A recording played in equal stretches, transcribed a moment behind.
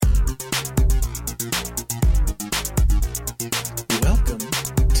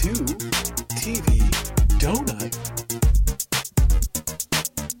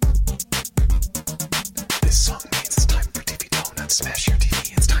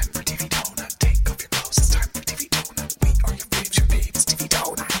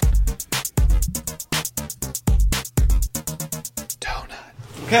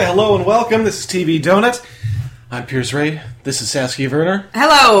Okay, hello and welcome. This is TV Donut. I'm Piers Ray. This is Saskia Werner.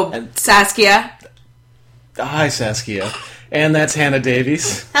 Hello, And Saskia. hi, Saskia. And that's Hannah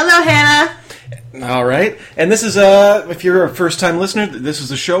Davies. Hello, Hannah. All right. And this is, if you're a first-time listener, this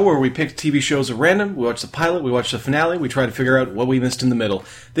is a show where we pick TV shows at random. We watch the pilot, we watch the finale, we try to figure out what we missed in the middle.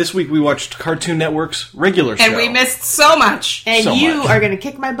 This week we watched Cartoon Network's regular show. And we missed so much. And So you much. are going to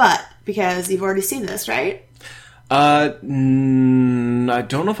kick my butt because you've already seen this, right? I don't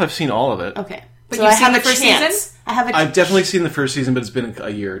know if I've seen all of it. Okay. But so you've I seen have the a first chance. season? I have a I've definitely seen the first season, but it's been a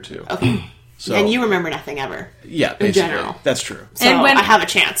year or two. Okay. So, And you remember nothing ever. yeah, basically. general. That's true. So And when- I have a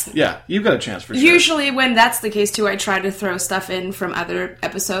chance. Yeah, you've got a chance for sure. Usually when that's the case, too, I try to throw stuff in from other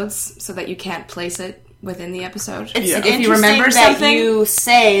episodes so that you can't place it within the episode. It's Yeah. If you interesting remember that something. you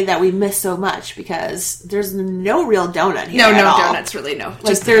say that we miss so much because there's no real donut here No at all. donuts, really, no. Like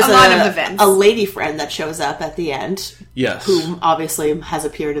Just there's a lot of events. a lady friend that shows up at the end, Yes. who obviously has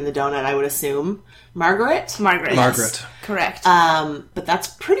appeared in the donut, I would assume. Margaret? Margaret. Margaret. Correct. But that's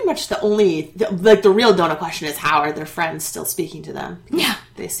pretty much the only... the real donut question is how are their friends still speaking to them? Yeah.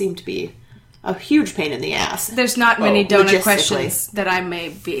 They seem to be a huge pain in the ass. There's not many donut logistically. questions that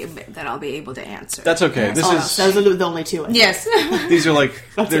I'll be able to answer. That's okay. This is Those are the only two. Yes. these are like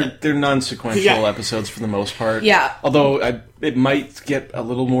they're non-sequential Yeah. episodes for the most part. Yeah. Although it might get a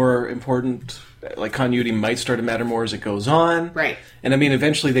little more important. Like continuity might start to matter more as it goes on. Right. And I mean,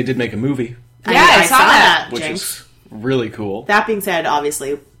 eventually they did make a movie, Yeah, I saw that. which Jinx. is really cool. That being said,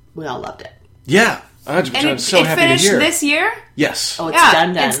 obviously, we all loved it. Yeah. I'm And so it happy to finished hear. this year? Yes. Oh, it's Yeah,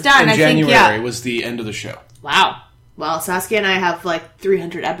 done. it's done. In I January think, yeah. was the end of the show. Wow. Well, Saskia and I have like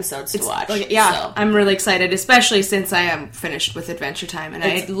 300 episodes to watch. Yeah, So. I'm really excited, especially since I am finished with Adventure Time, and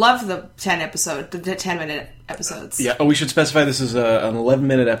I love the 10-minute episodes. Yeah. Oh, we should specify this is an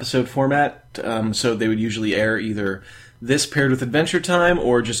 11-minute episode format. So they would usually air either this paired with Adventure Time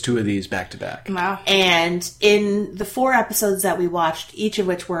or just two of these back to back. Wow. And in the 4 episodes that we watched, each of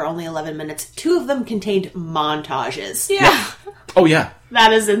which were only 11 minutes, 2 of them contained montages. Yeah. Oh yeah.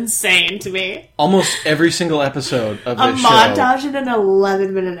 That is insane to me. Almost every single episode of A this show. montage in an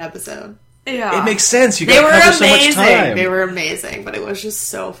 11-minute episode. Yeah. It makes sense. You They got were to cover so much amazing. time. They were amazing, but it was just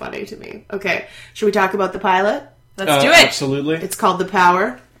so funny to me. Okay, should we talk about the pilot? Let's do it. Absolutely. It's called The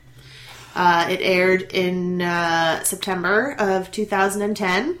Power. It aired in September of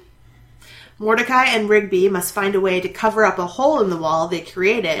 2010. Mordecai and Rigby must find a way to cover up a hole in the wall they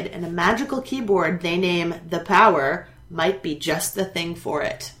created, and a magical keyboard they name The Power might be just the thing for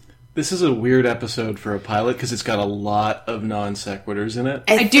it. This is a weird episode for a pilot because it's got a lot of non sequiturs in it.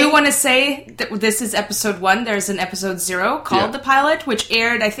 I do want to say that this is episode 1. There's an episode 0 called Yeah. The Pilot, which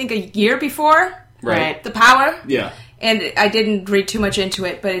aired, I think, a year before Right. The Power. Yeah. And I didn't read too much into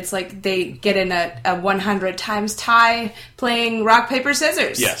it, but it's like they get in a 100 times tie playing rock, paper,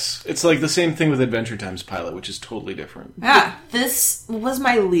 scissors. Yes. It's like the same thing with Adventure Time's pilot, which is totally different. Yeah. This was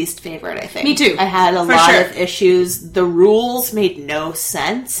my least favorite, I think. Me too. I had a For lot sure. of issues. The rules made no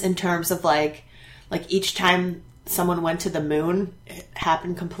sense in terms of like each time someone went to the moon, it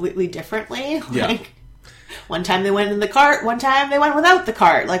happened completely differently. Yeah. Like, one time they went in the cart, one time they went without the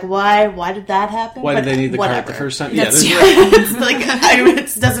cart. Like, why did that happen? Why did they need the whatever. cart the first time? That's- Yeah, it's like,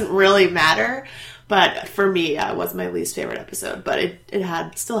 it doesn't really matter. But for me, it was my least favorite episode. But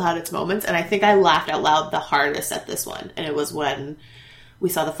it still had its moments. And I think I laughed out loud the hardest at this one. And it was when we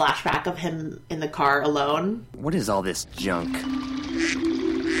saw the flashback of him in the car alone. What is all this junk?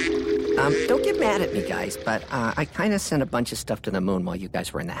 Don't get mad at me, guys, but I kind of sent a bunch of stuff to the moon while you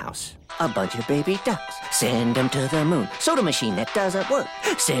guys were in the house. A bunch of baby ducks. Send them to the moon. Soda machine that doesn't work.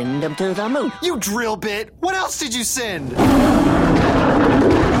 Send them to the moon. You drill bit! What else did you send?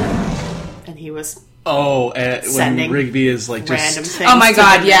 And he was Oh, when Sending Rigby is like random just. things. Oh my to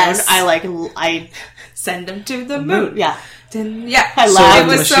God, the moon. yes. I Send them to the moon. yeah. Yeah. I So laughed. when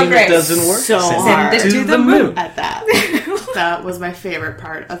It the was so machine great. doesn't work, So send hard. it Send it to the moon. At that. That was my favorite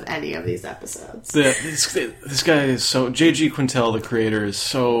part of any of these episodes. This guy is so... J.G. Quintel, the creator, is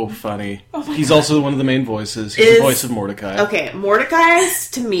so funny. He's also one of the main voices. He's the voice of Mordecai. Okay,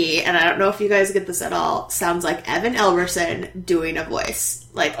 Mordecai's, to me, and I don't know if you guys get this at all, sounds like Evan Elverson doing a voice.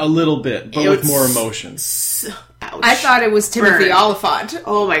 Like, A little bit, but with It's- more emotion. ouch. I thought it was Timothy Burn. Oliphant.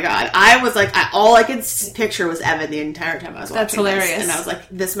 Oh my god. I was like, all I could picture was Evan the entire time I was watching That's hilarious. this. And I was like,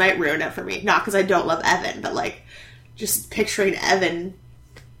 this might ruin it for me. Not because I don't love Evan, but like, just picturing Evan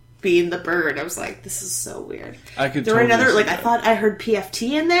being the bird. I was like, this is so weird. I could There were totally another, see like, I that. thought I heard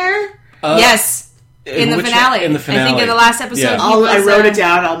PFT in there. Yes. In the which- finale. in the I think finale. in the last episode. Yeah. he I was, wrote it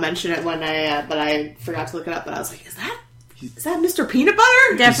down. I'll mention it when but I forgot to look it up. But I was like, is that Mr. Peanut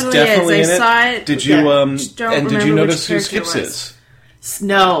Butter? Definitely, He's definitely is. in I it. saw it. Did you Okay. Just don't and did you remember notice which who character Skips it was. is?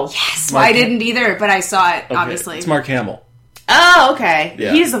 No. Yes, I didn't either, but I saw it, Okay, obviously. it's Mark Hamill. Oh, okay.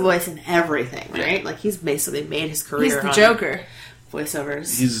 Yeah. He's the voice in everything, right? Like, he's basically made his career He's the on Joker.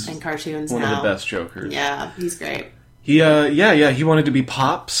 voiceovers He's and cartoons One now. of the best Jokers. Yeah, he's great. He he wanted to be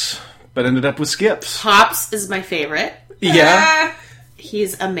Pops, but ended up with Skips. Pops is my favorite. Yeah.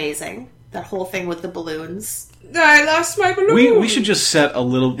 He's amazing. That whole thing with the balloons. I lost my balloon. We should just set a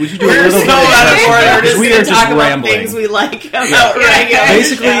little. We should do a We're little so bit of out of order. because we are gonna just talk about rambling. things we like about regular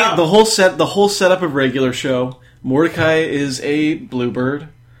Basically, show. the whole setup of regular show. Mordecai is a bluebird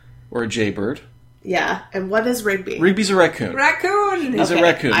or a jaybird. Yeah, and what is Rigby? Rigby's a raccoon. Raccoon. He's a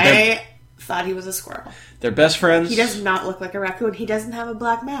raccoon. I thought he was a squirrel. They're best friends. He does not look like a raccoon. He doesn't have a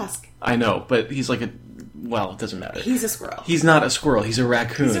black mask. I know, but he's like a. Well, it doesn't matter. He's a squirrel. He's not a squirrel. He's a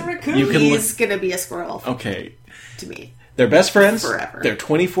raccoon. He's a raccoon. You can He's gonna be a squirrel Okay. to me. They're best friends. Forever. They're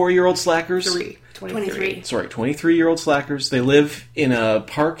 24-year-old slackers. 23. Sorry, 23-year-old slackers. They live in a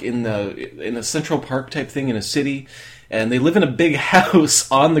park in a Central Park type thing in a city, and they live in a big house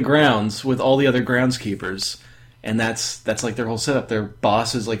on the grounds with all the other groundskeepers. And that's like their whole setup. Their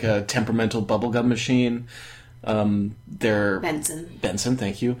boss is like a temperamental bubblegum machine. Their Benson,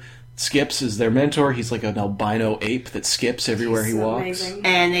 thank you. Skips is their mentor. He's like an albino ape that skips everywhere he walks. Amazing.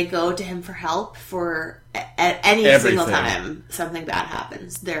 And they go to him for help for at any single time something bad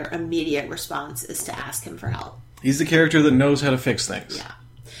happens. Their immediate response is to ask him for help. He's the character that knows how to fix things. Yeah.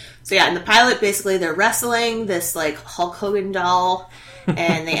 So yeah, in the pilot, basically they're wrestling this like Hulk Hogan doll,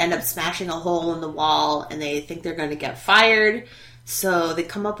 and they end up smashing a hole in the wall, and they think they're going to get fired. So they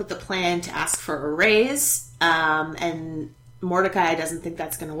come up with a plan to ask for a raise, and Mordecai doesn't think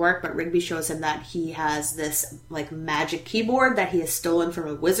that's going to work, but Rigby shows him that he has this like magic keyboard that he has stolen from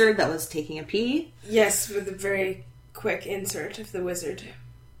a wizard that was taking a pee. Yes, with a very quick insert of the wizard,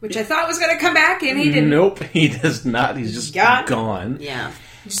 which I thought was going to come back, and he didn't. Nope, he does not. He's just gone. Yeah.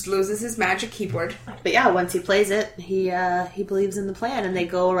 He just loses his magic keyboard. But yeah, once he plays it, he believes in the plan, and they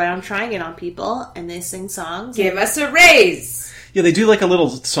go around trying it on people, and they sing songs. Give us a raise. Yeah, they do like a little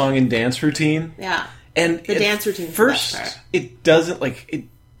song and dance routine. Yeah. And The dance routine first, it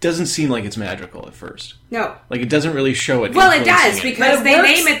doesn't seem like it's magical at first. No. Like it doesn't really show it. Well, it does, influencing because But it they works.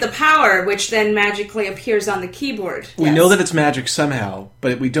 name it the power, which then magically appears on the keyboard. We know that it's magic somehow,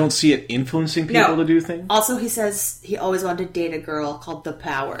 but we don't see it influencing people to do things. Also, he says he always wanted to date a girl called The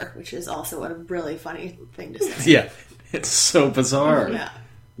Power, which is also a really funny thing to say. Yeah, it's so bizarre. Yeah.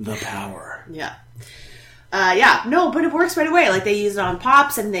 The power. Yeah. No, but it works right away. Like, they use it on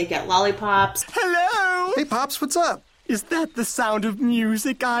Pops, and they get lollipops. Hello! Hey, Pops, what's up? Is that the sound of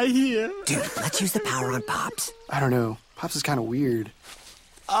music I hear? Dude, let's use the power on Pops. I don't know. Pops is kind of weird.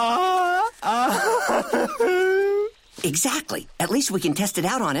 Exactly. At least we can test it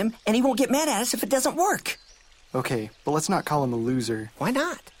out on him, and he won't get mad at us if it doesn't work. Okay, but let's not call him a loser. Why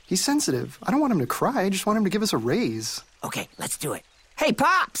not? He's sensitive. I don't want him to cry. I just want him to give us a raise. Okay, let's do it. Hey,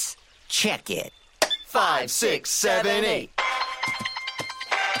 Pops! Check it. 5, 6, 7, 8.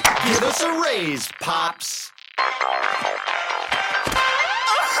 Give us a raise, Pops.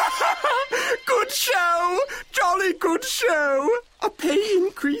 Good show! Jolly good show! A pay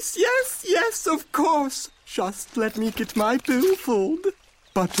increase, yes, of course. Just let me get my billfold.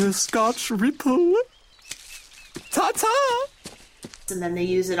 Butterscotch Ripple. Ta-ta! And then they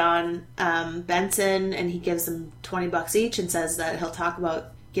use it on Benson, and he gives them $20 each and says that he'll talk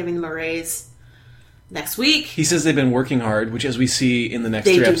about giving them a raise next week. He says they've been working hard, which, as we see in the next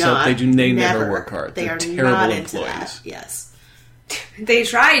They three do episodes, not. they never work hard. They They're are terrible not into employees. that. Yes. They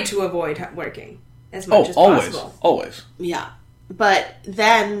tried to avoid working as much as always, possible. always. Yeah. But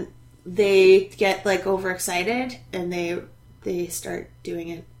then they get like overexcited, and they start doing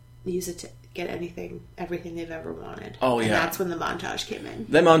it, use it to get everything they've ever wanted. Oh, and yeah. that's when the montage came in.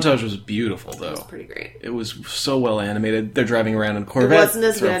 That montage was beautiful, though. It was pretty great. It was so well animated. They're driving around in It Corvette, wasn't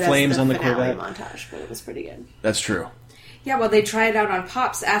as throwing good flames as the on the finale Corvette. montage, but it was pretty good. That's true. Yeah, well, they try it out on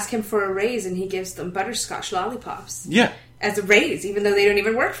Pops, ask him for a raise, and he gives them butterscotch lollipops. Yeah, As a raise, even though they don't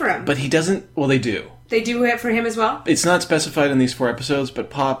even work for him. but he doesn't. Well, they do. They do it for him as well? It's not specified in these 4 episodes, but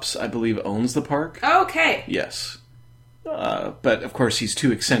Pops, I believe, owns the park. Okay. Yes. But, of course, he's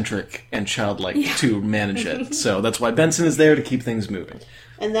too eccentric and childlike to manage it. So that's why Benson is there to keep things moving.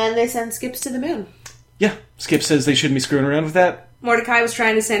 And then they send Skips to the moon. Yeah, Skip says they shouldn't be screwing around with that. Mordecai was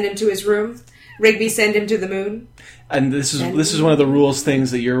trying to send him to his room. Rigby sent him to the moon. And this is one of the rules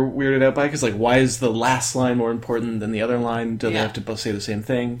things that you're weirded out by, because, like, why is the last line more important than the other line? Do they have to both say the same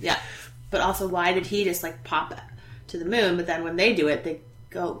thing? Yeah. But also, why did he just, like, pop to the moon, but then when they do it,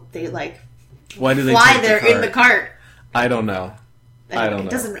 Why do they fly take there the in the cart? I don't know. I don't know.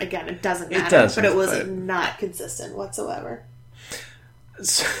 It doesn't matter. It doesn't, but it was but- not consistent whatsoever.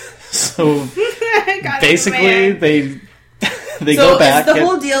 So God, basically, man. they So go back. is the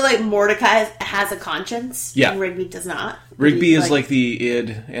whole deal like Mordecai has a conscience? Yeah. And Rigby does not? Rigby He's is like the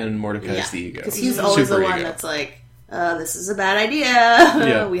id, and Mordecai is the ego. Because he's always the Super one ego. that's like, this is a bad idea.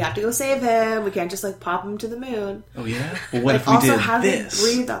 Yeah. We have to go save him. We can't just like pop him to the moon. Oh yeah. Well, what Like, if we also, did how this?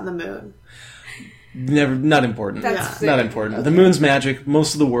 they breathe on the moon? Never. Not important. That's Not it. important. The moon's magic.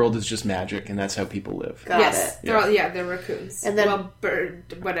 Most of the world is just magic, and that's how people live. Got Yes, it. they're raccoons. And then- well, bird,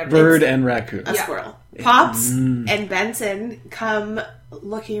 whatever. Bird and raccoon. A Yeah. squirrel. Pops and Benson come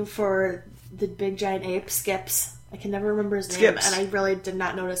looking for the big giant ape, Skips. I can never remember his name, Skips. and I really did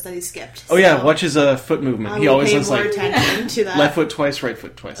not notice that he skipped. Oh yeah, So watch his foot movement. I He will always pay looks more like attention to that. left foot twice, right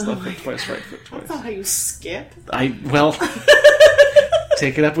foot twice, left foot twice, right foot That's twice. not how you skip. Well,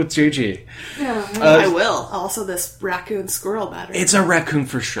 take it up with JG. I will. Also, this raccoon squirrel matter. It's a raccoon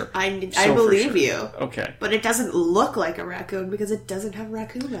for sure. I So for believe sure. you. Okay, But it doesn't look like a raccoon because it doesn't have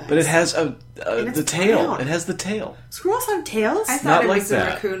raccoon eyes. but it has it's the tail. brown. It has the tail. Squirrels have tails? I Not thought it like was that. a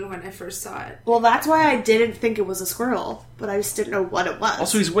raccoon when I first saw it. Well, that's why I didn't think it was a squirrel, but I just didn't know what it was.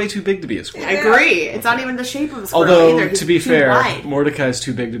 Also, he's way too big to be a squirrel. I agree. It's not even the shape of a squirrel Although, either. He's to be too fair, wide. Mordecai's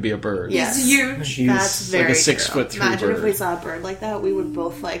too big to be a bird. Yes. He's huge. He's That's very like a 6 true. foot 3 Imagine bird. if we saw a bird like that, we would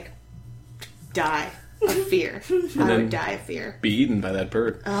both like die of fear. I then- would die of fear. Be eaten by that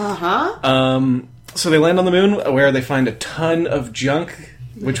bird. Uh-huh. So they land on the moon, where they find a ton of junk,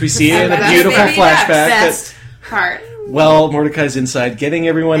 which we see in a That's beautiful baby flashback. Best part. Well, Mordecai's inside, getting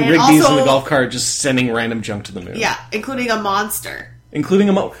everyone. And Rigby's in also- the golf cart, just sending random junk to the moon. Yeah, including a monster. Including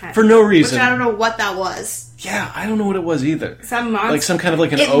for no Which reason. I don't know what that was. Yeah, I don't know what it was either. Some monster. Like some kind of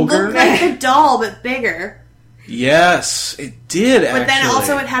like an It ogre. looked like the doll, but bigger. Yes, it did. But then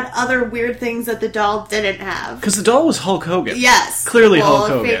also it had other weird things that the doll didn't have. because the doll was Hulk Hogan. Yes. Clearly Well,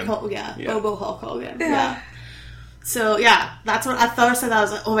 Hulk fake Hogan. yeah. Yeah. Bobo Hulk Hogan. Yeah. So, yeah, that's what I thought. So that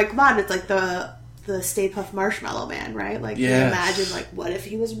was like, oh my god, it's like the Stay Puft Marshmallow Man, right? Like, you Yes. imagine, like, what if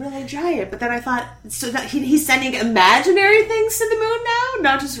he was really giant? But then I thought, so that he's sending imaginary things to the moon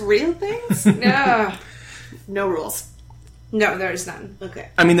now? Not just real things? No. No rules. No, there's none. Okay.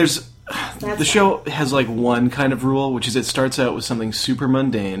 I mean, there's the fine. show has like one kind of rule, which is it starts out with something super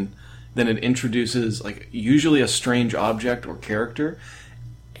mundane, then it introduces like usually a strange object or character,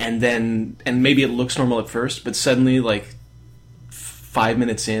 and maybe it looks normal at first, but suddenly like 5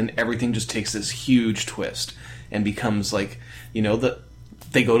 minutes in, everything just takes this huge twist and becomes like, you know,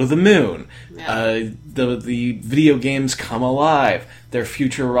 they go to the moon. The video games come alive. Their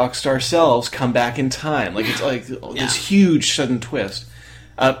future rock star selves come back in time. Like it's like this huge sudden twist.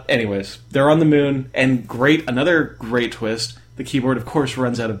 Anyways, they're on the moon, and another great twist. The keyboard, of course,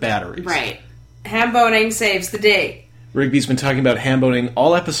 runs out of batteries. Right. Ham boning saves the day. Rigby's been talking about ham boning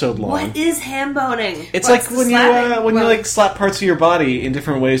all episode long. What is ham boning? It's What's like the when slapping? you Well- like slap parts of your body in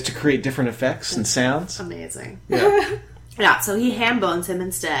different ways to create different effects and sounds. Amazing. Yeah. Yeah, so he ham bones him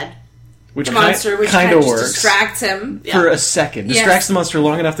instead. Which The monster, which kind kind of of works. distracts him. For a second. Yes. Distracts the monster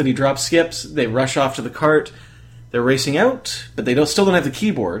long enough that he drops Skips. They rush off to the cart. They're racing out, but they still don't have the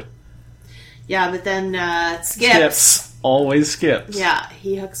keyboard. Yeah, but then Skips. Always Skips. Yeah,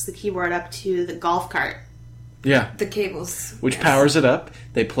 he hooks the keyboard up to the golf cart. Yeah. The cables. Which powers it up.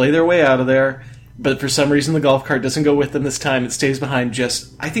 They play their way out of there. But for some reason, the golf cart doesn't go with them this time. It stays behind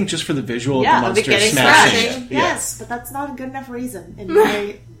I think just for the visual Yeah, of the of it monster getting smashing scratched. it. Yes, but that's not a good enough reason in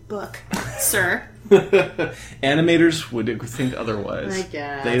my book, sir. Animators would think otherwise. I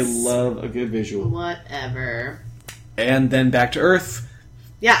guess. They love a good visual. Whatever. And then back to Earth.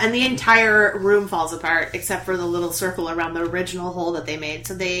 Yeah, and the entire room falls apart except for the little circle around the original hole that they made.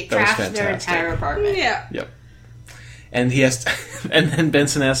 So they That was trashed their fantastic. entire apartment. Yeah. Yep. And he has and then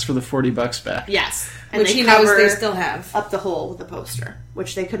Benson asks for the $40 back. Yes. And Which they he knows cover they still have. up the hole with a poster,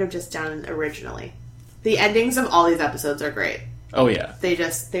 which they could have just done originally. The endings of all these episodes are great. Oh yeah. They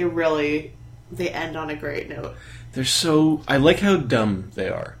end on a great note. I like how dumb they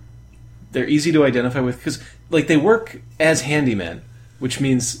are. They're easy to identify with because like they work as handymen, which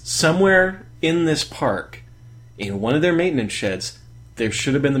means somewhere in this park, in one of their maintenance sheds, there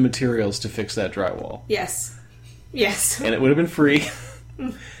should have been the materials to fix that drywall. Yes. Yes. And it would have been free.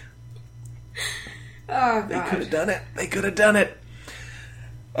 Oh, They could God. have done it. They could have done it.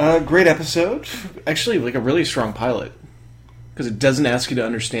 Great episode. Actually, like a really strong pilot. Because it doesn't ask you to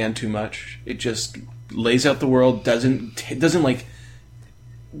understand too much. It just lays out the world, doesn't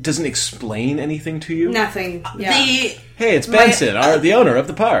explain anything to you. Nothing. Yeah. Hey, it's Benson, the owner of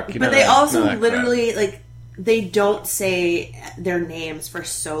the park. You But know, they none also of that literally, like, they don't say their names for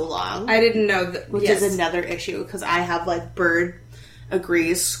so long. I didn't know that. Which yes. is another issue, because I have, like, bird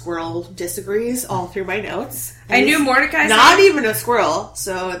agrees, squirrel disagrees all through my notes. I knew Mordecai's not name, even a squirrel,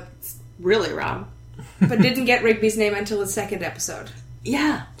 so it's really wrong. but didn't get Rigby's name until the second episode.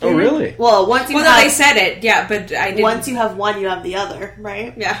 Yeah. Oh, really? Well, once you Well, have, no, they said it, yeah, but I didn't. once you have one, you have the other,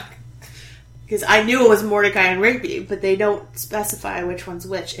 right? Yeah. Because I knew it was Mordecai and Rigby, but they don't specify which one's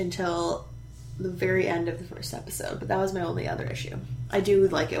which until the very end of the first episode. But that was my only other issue. I do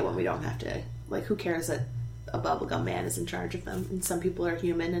like it when we don't have to, like, who cares that a bubblegum man is in charge of them, and some people are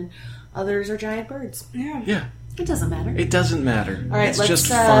human and others are giant birds. Yeah. It doesn't matter. It doesn't matter. All right, it's let's just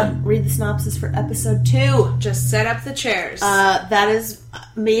fun. read the synopsis for episode 2. Just set up the chairs. That is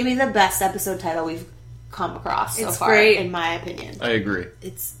maybe the best episode title we've come across so It's far, great. in my opinion. I agree.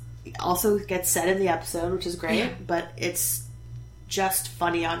 It also gets said in the episode, which is great, but it's just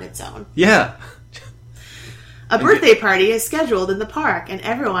funny on its own. Yeah. A birthday party is scheduled in the park, and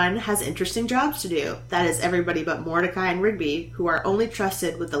everyone has interesting jobs to do. That is everybody but Mordecai and Rigby, who are only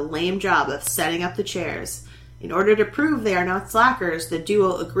trusted with the lame job of setting up the chairs. In order to prove they are not slackers, the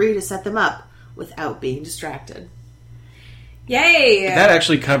duo agree to set them up without being distracted. Yay! That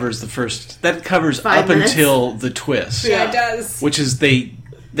actually covers the first... That covers 5 up minutes? until the twist. Yeah, it does. Which is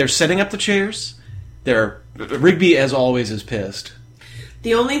they're setting up the chairs. Rigby, as always, is pissed.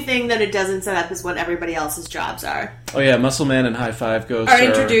 The only thing that it doesn't set up is what everybody else's jobs are. Oh yeah, Muscle Man and High Five Ghosts Are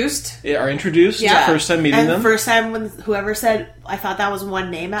introduced. Are introduced. Yeah. First time meeting And them. the first time when whoever said, I thought that was one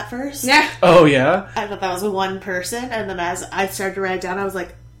name at first. Yeah. Oh yeah. I thought that was one person, and then as I started to write it down, I was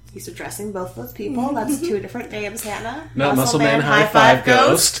like, he's addressing both those people. That's 2 different names, Hannah. No, Muscle Man, High Five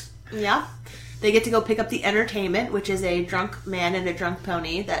Ghost. Yeah. They get to go pick up the entertainment, which is a drunk man and a drunk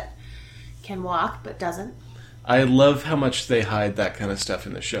pony that can walk but doesn't. I love how much they hide that kind of stuff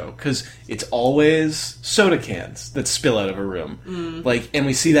in the show because it's always soda cans that spill out of a room. And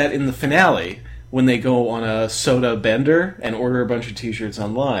we see that in the finale when they go on a soda bender and order a bunch of T-shirts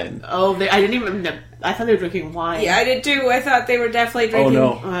online. Oh, I didn't even know. I thought they were drinking wine. Yeah, I did too. I thought they were definitely Oh drinking.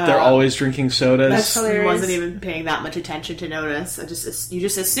 no, they're always drinking sodas. That's hilarious. Wasn't even paying that much attention to notice. You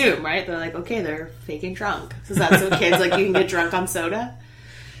just assume, right? They're like, okay, they're faking drunk. So that's okay. It's like you can get drunk on soda.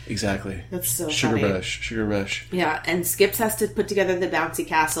 Exactly. That's so Sugar funny. Sugar Rush. Yeah, and Skips has to put together the bouncy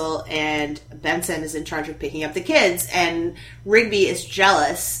castle, and Benson is in charge of picking up the kids. And Rigby is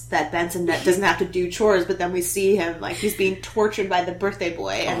jealous that Benson doesn't have to do chores, but then we see him like he's being tortured by the birthday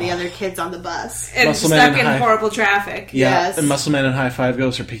boy and the other kids on the bus. And Muscle Man stuck and in High- horrible traffic. Yeah, Yes. and Muscle Man and High Five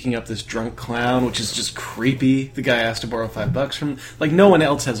Ghosts are picking up this drunk clown, which is just creepy. The guy has to borrow $5 from... Like, no one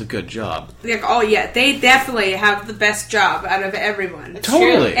else has a good job. Like, oh yeah, they definitely have the best job out of everyone.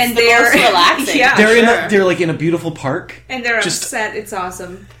 Totally. And It's the they're most relaxing. Yeah, They're like in a beautiful park. and they're just- upset. It's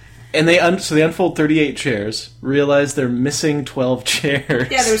awesome. And they unfold 38 chairs, realize they're missing 12 chairs.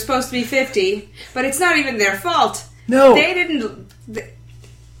 Yeah, there was supposed to be 50, but it's not even their fault. No. They didn't.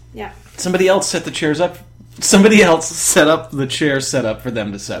 Yeah. Somebody else set the chairs up. Somebody else set up the chair set up for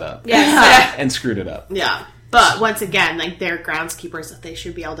them to set up. Yes. And screwed it up. Yeah, but once again, like they're groundskeepers, they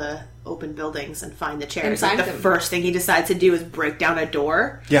should be able to open buildings and find the chairs. And Like find the them. first thing he decides to do is break down a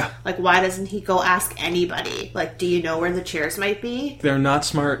door. Yeah. Like, why doesn't he go ask anybody? Like, do you know where the chairs might be? They're not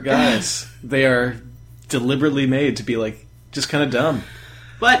smart guys. They are deliberately made to be like, just kind of dumb.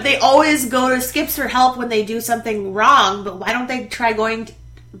 But they always go to Skips for help when they do something wrong. But why don't they try going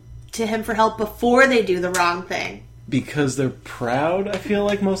to him for help before they do the wrong thing? Because they're proud, I feel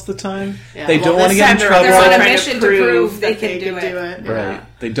like, most of the time. Yeah, They well, don't want to this get in time trouble. They're on a trying mission to prove they can do it. Right. Yeah.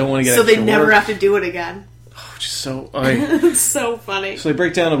 They don't want to get So they extra never work. have to do it again. Which is so... alright. It's so funny. So they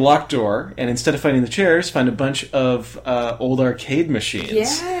break down a locked door, and instead of finding the chairs, find a bunch of old arcade machines.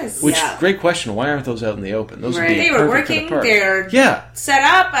 Yes. Which, Yeah. great question, why aren't those out in the open? Those would Right. be They were perfect for the working. park. They're Yeah. set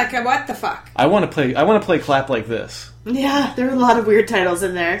up. Like, what the fuck? I want to play Clap Like This. Yeah, there are a lot of weird titles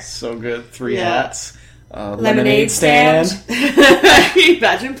in there. So good. 3 Yeah. hats. Lemonade stand. Can you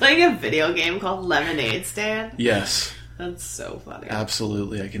imagine playing a video game called Lemonade Stand? Yes. That's so funny.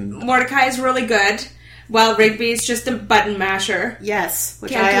 Absolutely. I can... Mordecai is really good, while Rigby's just a button masher. Yes,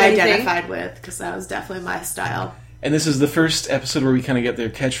 which Can't do I anything. identified with because that was definitely my style. And this is the first episode where we kind of get their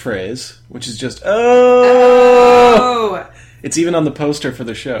catchphrase, which is just, oh! Oh, It's even on the poster for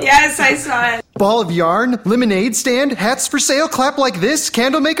the show. yes, I saw it. Ball of yarn, lemonade stand, hats for sale, clap like this,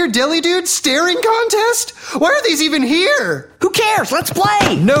 candlemaker, deli dude, staring contest? Why are these even here? Who cares? Let's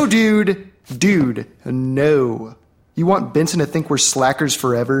play! No, dude. Dude, no. You want Benson to think we're slackers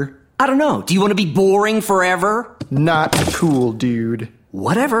forever? I don't know. Do you want to be boring forever? Not cool, dude.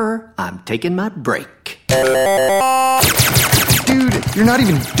 Whatever. I'm taking my break. Dude, you're not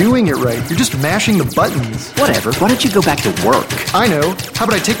even doing it right. You're just mashing the buttons. Whatever. Why don't you go back to work? I know. How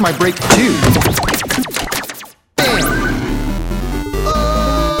about I take my break too? Bam!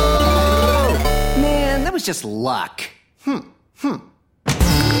 was just luck.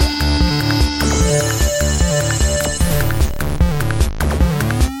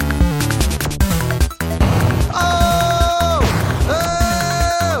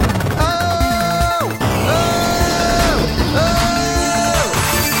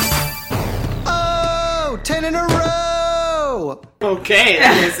 Okay,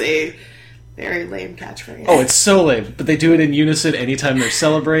 that is a very lame catchphrase. Oh, it's so lame, but they do it in unison anytime they're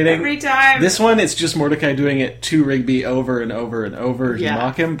celebrating. Every time. This one, it's just Mordecai doing it to Rigby over and over and over to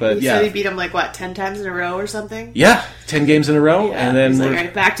mock him, but he said he beat him 10 times in a row or something? Yeah, 10 games in a row, and then he's we're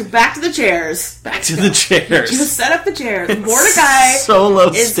like, back to the chairs. back to the chairs. Just set up the chairs. Mordecai so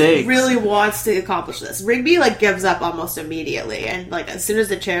low stakes. really wants to accomplish this. Rigby gives up almost immediately, and as soon as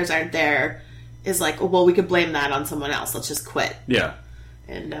the chairs aren't there, is like, oh, well, we could blame that on someone else. Let's just quit. Yeah.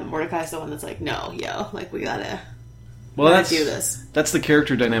 And Mordecai's the one that's like, no, we gotta do this. That's the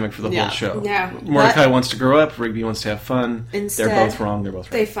character dynamic for the whole show. Yeah. Mordecai wants to grow up, Rigby wants to have fun. Instead, they're both wrong, they're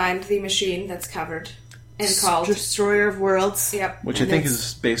both right. They find the machine that's covered and called Destroyer of Worlds. Yep. Which I think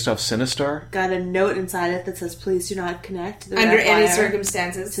is based off Sinistar. Got a note inside it that says, please do not connect the under red any wire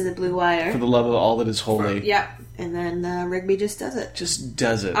circumstances to the blue wire. For the love of all that is holy. Yep. And then Rigby just does it. Just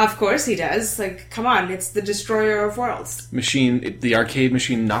does it. Of course he does. Come on, it's the Destroyer of Worlds. The arcade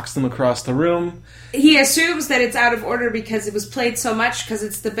machine knocks them across the room. He assumes that it's out of order because it was played so much because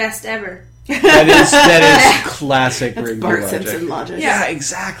it's the best ever. That is classic Rigby Bart logic. Simpson logic. Yeah,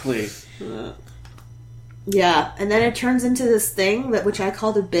 exactly. Yeah, and then it turns into this thing which I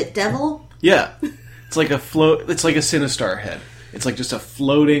called a bit devil. Yeah. It's like a Sinistar head. It's like just a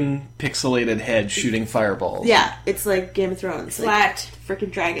floating, pixelated head shooting fireballs. Yeah, it's like Game of Thrones. Flat. Freaking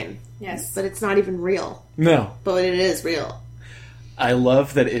dragon. Yes. But it's not even real. No. But it is real. I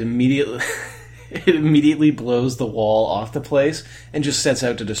love that it immediately blows the wall off the place and just sets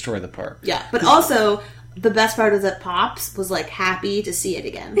out to destroy the park. Yeah, but also, the best part is that Pops was happy to see it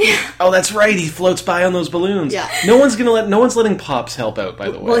again. Oh, that's right. He floats by on those balloons. Yeah. No one's letting Pops help out, by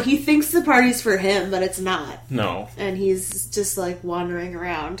the way. Well, he thinks the party's for him, but it's not. No. And he's just wandering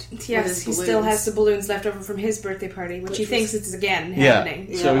around. Yes, he still has the balloons left over from his birthday party, which he thinks it's again happening.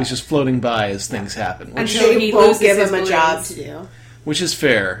 Yeah. So he's just floating by as things happen. Until he won't loses give his him a balloons. job to do. Which is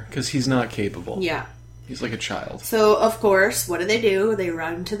fair, because he's not capable. Yeah. He's like a child. So, of course, what do? They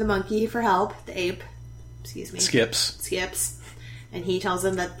run to the monkey for help. The ape. Excuse me. Skips. And he tells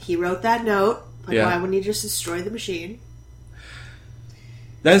them that he wrote that note. Why wouldn't he just destroy the machine?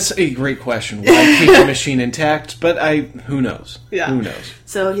 That's a great question. Why keep the machine intact? But who knows? Yeah. Who knows?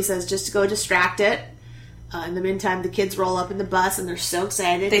 So he says just to go distract it. In the meantime, the kids roll up in the bus and they're so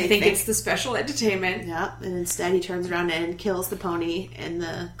excited. They think it's the special entertainment. Yeah, and instead he turns around and kills the pony and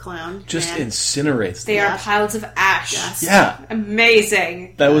the clown. Just man. incinerates They them. are piles of ash. Yes. Yeah.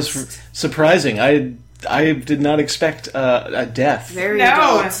 Amazing. That was surprising. I did not expect a death. Very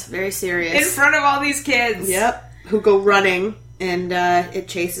adult, very serious. In front of all these kids. Yep. Who go running and it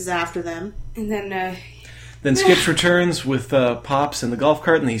chases after them. And Then Skips returns with Pops and the golf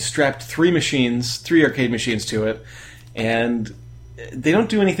cart, and he strapped three arcade machines to it, and they don't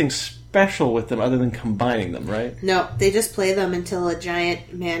do anything special with them other than combining them, right? No, they just play them until a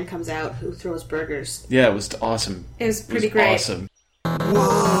giant man comes out who throws burgers. Yeah, it was awesome. It was pretty great. Awesome.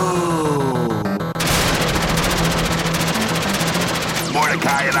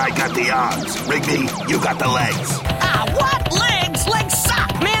 Mordecai and I got the arms. Rigby, you got the legs. Ah, what? Legs? Legs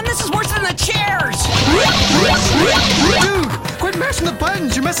suck, man. This is worse than the chairs. Dude, quit mashing the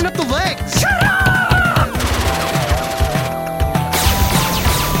buttons. You're messing up the legs. Shut up!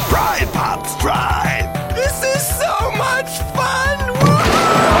 Pride, Pops, pride. This is so much fun!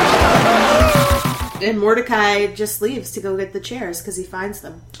 And Mordecai just leaves to go get the chairs because he finds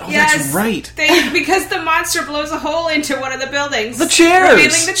them. Oh, Yes, that's right. Because the monster blows a hole into one of the buildings. The chairs!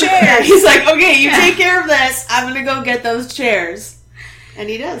 Revealing the chairs. He's like, okay, you take care of this. I'm going to go get those chairs. And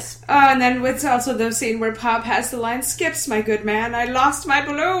he does. Oh, and then it's also the scene where Pop has the line, "Skips, my good man, I lost my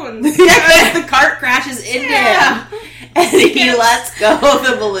balloons." Yeah, the cart crashes into him. And he lets go of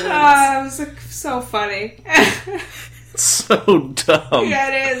the balloons. Oh, it was so funny. So dumb. Yeah,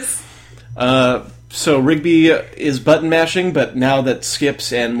 it is. So Rigby is button mashing, but now that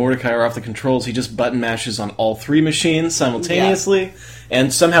Skips and Mordecai are off the controls, he just button mashes on all three machines simultaneously,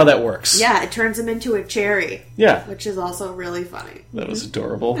 and somehow that works. Yeah, it turns him into a cherry. Yeah. Which is also really funny. That was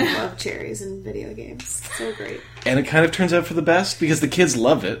adorable. I love cherries in video games. So great. And it kind of turns out for the best, because the kids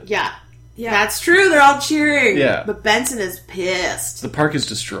love it. Yeah. That's true, they're all cheering. Yeah. But Benson is pissed. The park is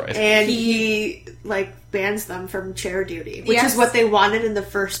destroyed. And he bans them from chair duty, which Yes. is what they wanted in the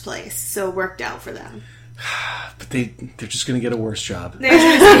first place. So it worked out for them. But they're just going to get a worse job. They're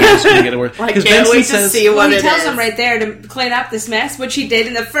just Going to get a worse. I Because can't Benson wait to says, see well, what he it tells is. them right there to clean up this mess, which he did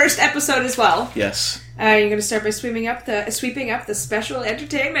in the first episode as well. yes. You're going to start by sweeping up the special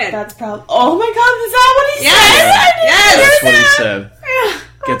entertainment. That's probably. Oh my god, is that what he said? Yes! That's what he said.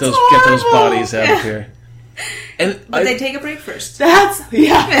 Get those bodies out of here. And But they take a break first. That's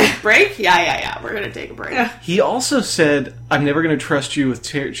break. Yeah. We're gonna take a break. he also said, "I'm never going to trust you with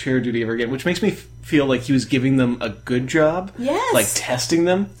chair duty ever again," which makes me feel like he was giving them a good job. Yes. Like testing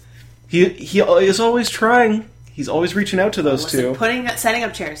them. He is always trying. He's always reaching out to those two. Setting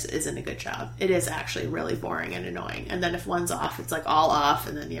up chairs isn't a good job. It is actually really boring and annoying. And then if one's off, it's like all off,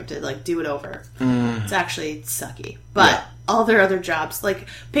 and then you have to like do it over. It's actually sucky. But all their other jobs, like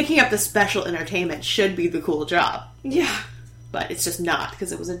picking up the special entertainment, should be the cool job. Yeah. But it's just not,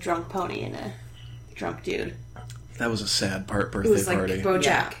 because it was a drunk pony and a drunk dude. That was a sad birthday It was like party. BoJack.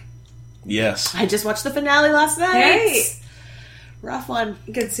 Yeah. Yes. I just watched the finale last night. Hey! Rough one.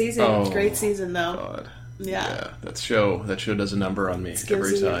 Good season. Oh. Great season though. God. Yeah. That show does a number on me Gives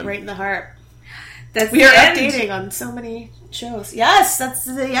every you time. right in the heart. That's We the are end. updating on so many shows. Yes, that's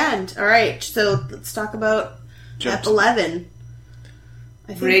the end. All right, so let's talk about Jumps. 11.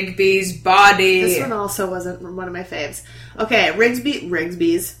 I think Rigby's body. this one also wasn't one of my faves. Okay,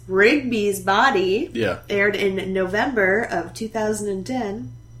 Rigby's Body Yeah. aired in November of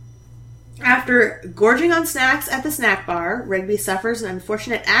 2010. After gorging on snacks at the snack bar, Rigby suffers an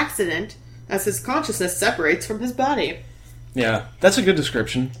unfortunate accident as his consciousness separates from his body. Yeah. That's a good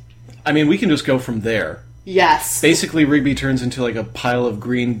description. I mean, we can just go from there. Yes. Basically, Rigby turns into like a pile of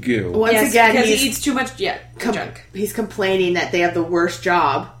green goo. Once Yes, again, because he's he eats too much junk. he's complaining that they have the worst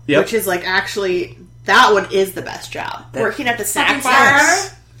job, Yep. which is like actually that one is the best job. Working at the snack Fucking bar.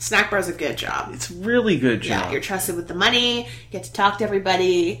 yes. Snack bar is a good job. It's really good job. Yeah, you're trusted with the money. You get to talk to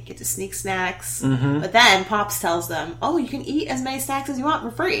everybody. Get to sneak snacks. Mm-hmm. But then Pops tells them, "Oh, you can eat as many snacks as you want for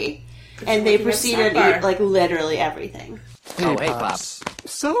free," and they working at proceed snack to bar. eat like literally everything. Oh, hey, Pops.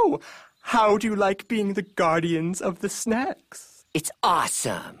 So, how do you like being the guardians of the snacks? It's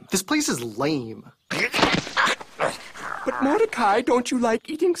awesome. This place is lame. But Mordecai, don't you like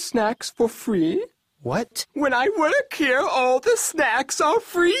eating snacks for free? What? When I work here, all the snacks are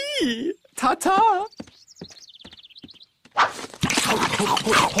free. Ta-ta.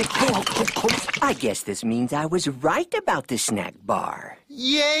 I guess this means I was right about the snack bar.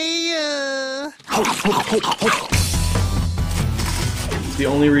 Yeah. The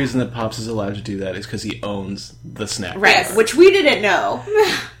only reason that Pops is allowed to do that is because he owns the snack bar. Right, which we didn't know.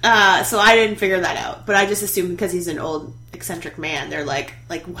 So I didn't figure that out. But I just assumed because he's an old eccentric man, they're like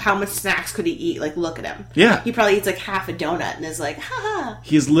how much snacks could he eat? Like, look at him. Yeah. He probably eats like half a donut and is like, ha.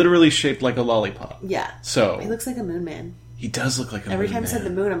 He is literally shaped like a lollipop. Yeah. So He looks like a moon man. he does look like a Every moon time I said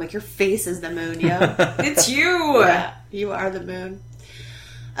man. the moon, I'm like, your face is the moon, yo. It's you. Yeah, you are the moon.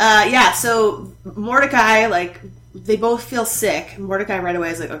 So Mordecai, like, they both feel sick. Mordecai right away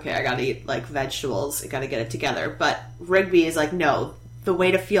is like, okay, I gotta eat, like, vegetables. I gotta get it together. But Rigby is like, no, the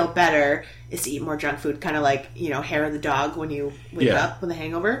way to feel better is to eat more junk food. Kind of like, hair of the dog when you wake Yeah. up with a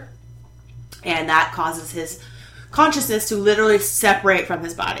hangover. And that causes his consciousness to literally separate from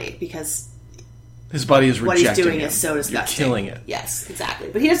his body because His body is what rejecting he's doing him. is so disgusting. You're killing it. Yes, exactly.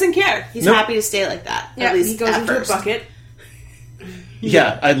 But he doesn't care. He's Nope. happy to stay like that. Yeah, at least he goes at into first. a bucket.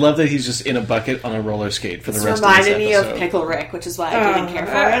 Yeah, I love that he's just in a bucket on a roller skate for the This rest of this reminded me episode. of Pickle Rick, which is why I didn't care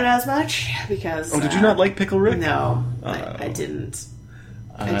for it as much. Because Oh, did you not like Pickle Rick? No, I didn't.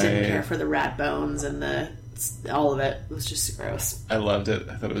 I didn't care for the rat bones and all of it. It was just gross. I loved it.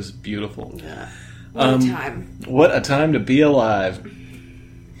 I thought it was beautiful. Yeah. One time. What a time to be alive.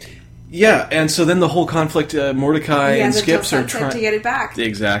 Yeah, and so then the whole conflict, Mordecai He and has until Skips are sunset trying to get it back.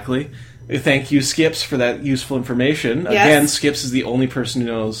 Exactly. Thank you, Skips, for that useful information. Yes. Again, Skips is the only person who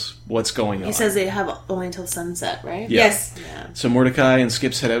knows what's going on. He says they have only until sunset, right? Yeah. Yes. Yeah. So Mordecai and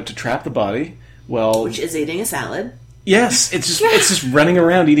Skips head out to trap the body. Well, Which is eating a salad. yes, it's just running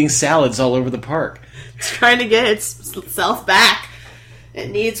around eating salads all over the park. It's trying to get itself back.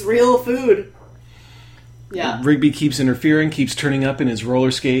 It needs real food. Yeah. Rigby keeps interfering, keeps turning up in his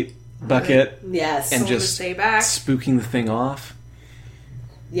roller skate bucket, Yes. and Told him to just stay back. spooking the thing off.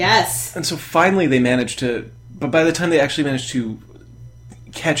 Yes. And so finally they manage to... But by the time they actually manage to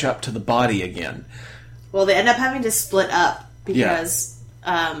catch up to the body again... Well, they end up having to split up because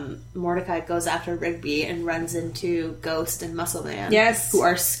Mordecai goes after Rigby and runs into Ghost and Muscle Man. Yes. Who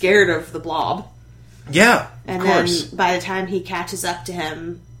are scared of the blob. Yeah, And of course. then by the time he catches up to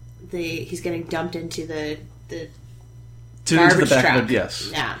him, he's getting dumped into the into garbage the back truck. of it, yes.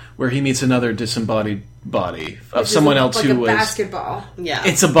 Yeah. Where he meets another disembodied body of Which is someone else like who a was... basketball. Yeah.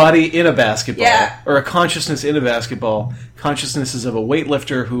 It's a body in a basketball. Yeah. Or a consciousness in a basketball. Consciousness is of a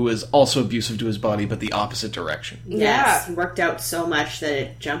weightlifter who is also abusive to his body, but the opposite direction. Yes, Yeah. he worked out so much that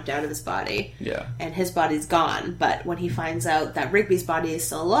it jumped out of his body. Yeah. And his body's gone. But when he finds out that Rigby's body is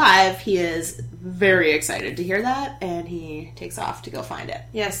still alive, he is very excited to hear that, and he takes off to go find it.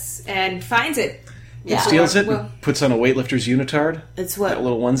 Yes, and finds it. Yeah. Steals it, Well- puts on a weightlifter's unitard. It's what That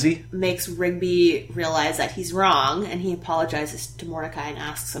little onesie. makes Rigby realize that he's wrong, and he apologizes to Mordecai and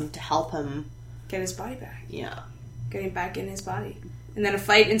asks him to help him. Get his body back. Yeah. Getting back in his body. And then a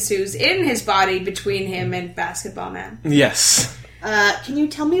fight ensues in his body between him and Basketball Man. Yes. Can you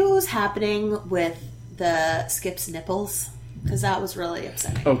tell me what was happening with the Skip's nipples? Because that was really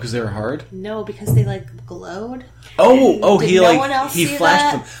upsetting. Oh, because they were hard? No, because they, like, glowed. Oh, Did he no like one else he see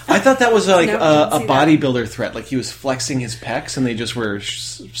flashed that? them. I thought that was like No, a didn't see that. bodybuilder threat. Like he was flexing his pecs and they just were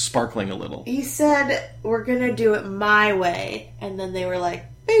sparkling a little. He said, we're gonna do it my way. And then they were like,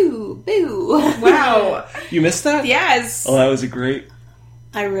 boo, boo. Wow. You missed that? Yes. Oh, that was a great.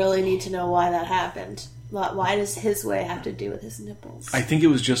 I really need to know why that happened. Why does his way have to do with his nipples? I think it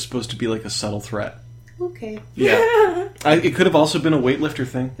was just supposed to be like a subtle threat. Okay. Yeah. It could have also been a weightlifter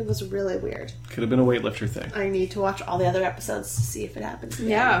thing. It was really weird. Could have been a weightlifter thing. I need to watch all the other episodes to see if it happens again.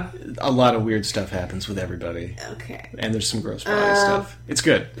 Yeah. A lot of weird stuff happens with everybody. Okay. And there's some gross body stuff. It's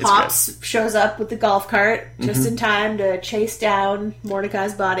good. It's Pops shows up with the golf cart just in time to chase down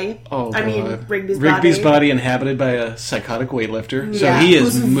Mordecai's body. good. Oh, I mean, God. Rigby's body. body inhabited by a psychotic weightlifter. So Yeah, he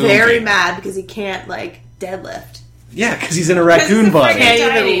is who's moving. very mad because he can't, like, deadlift. Yeah, because he's in a raccoon the body. friggin'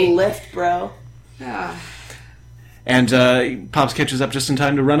 Can't Tiny. even lift, bro. Ah. And Pops catches up just in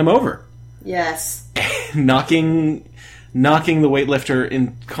time to run him over. Yes. knocking the weightlifter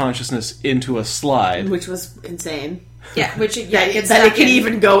in consciousness into a slide. Which was insane. Yeah, which, yeah, That, gets that it stuck can in.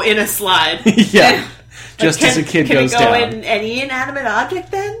 even go in a slide. Yeah. Just as a kid can goes it go down. in any inanimate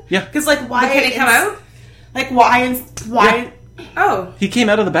object then? Yeah. Because, like, why... But can it come out? Like, why... Oh, He came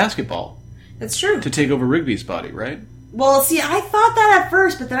out of the basketball that's true. to take over Rigby's body, right? Well, see, I thought that at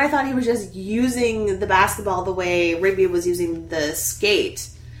first, but then I thought he was just using the basketball the way Rigby was using the skate.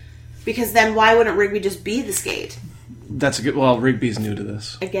 Because then why wouldn't Rigby just be the skate? That's a good... Well, Rigby's new to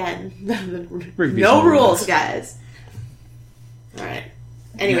this. Again. Rigby's No new to rules, this. guys. Alright.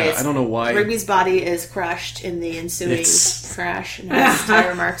 Anyways, Yeah, I don't know why. Rigby's body is crushed in the ensuing It's- crash and has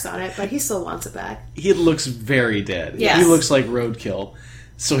tire marks on it, but he still wants it back. He looks very dead. Yes. He looks like roadkill.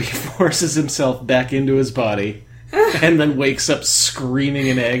 So he forces himself back into his body and then wakes up screaming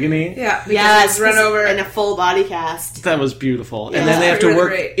in agony. Yeah, because Yes, he's run over. in a full body cast. That was beautiful. Yeah. And then they have to Really work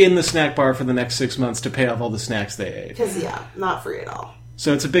great. in the snack bar for the next 6 months to pay off all the snacks they ate. Because, yeah, not free at all.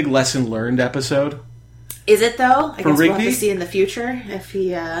 So it's a big lesson learned episode. Is it, though? I guess we'll have Rigby? to see in the future if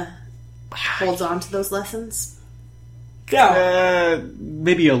he holds on to those lessons.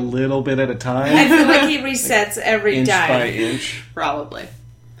 Maybe a little bit at a I time. feel like he resets every Inch time. by inch. Probably.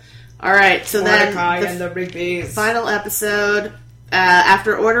 Alright, so Mordecai then and the Rigby's. final episode.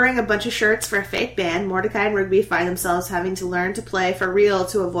 After ordering a bunch of shirts for a fake band, Mordecai and Rigby find themselves having to learn to play for real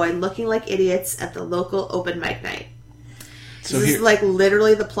to avoid looking like idiots at the local open mic night. So This here, is like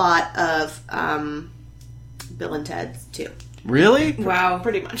literally the plot of Bill and Ted 2. really? Wow.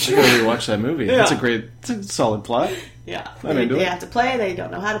 Pretty much. I gotta rewatch that movie. Yeah. That's it's a solid plot. Yeah. I'm into They it. have to play, they don't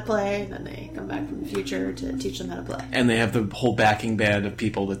know how to play, and then they come back from the future to teach them how to play. And they have the whole backing band of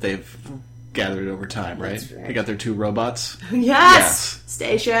people that they've gathered over time, right? That's right. They got their 2 robots. Yes!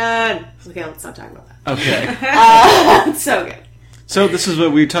 Station! Okay, let's not talk about that. Okay. It's so good. So this is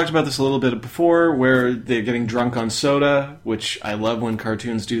what we talked about this a little bit before, where they're getting drunk on soda, which I love when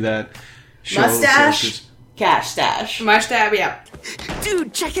cartoons do that. Show Mustache, characters- cash stash. Mustache, yeah.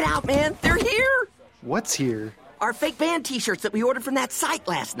 Dude, check it out, man. They're here. What's here? Our fake band t-shirts that we ordered from that site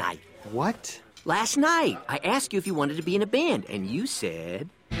last night. What? Last night, I asked you if you wanted to be in a band, and you said...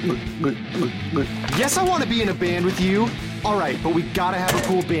 Yes, I want to be in a band with you. All right, but we gotta have a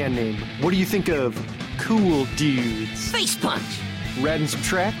cool band name. What do you think of Cool Dudes? Face Punch. Red and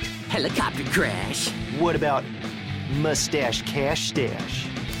Subtract? Helicopter Crash. What about Mustache Cash Stash?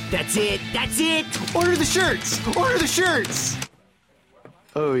 That's it. That's it. Order the shirts! Order the shirts!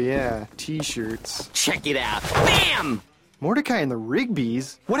 Oh yeah, t-shirts. Check it out. Bam! Mordecai and the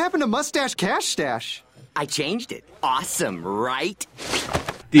Rigby's? What happened to Mustache Cash Stash? I changed it. Awesome, right?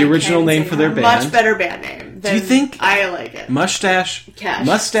 The original name for their band. Much better band name. Do you think- I like it. Mustache Cash.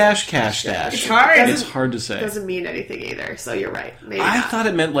 Cash Stash. It's hard. It's hard to say. Doesn't mean anything either, so you're right. Maybe I not. thought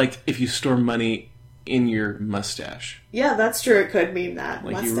it meant like if you store money in your mustache. Yeah, that's true. It could mean that.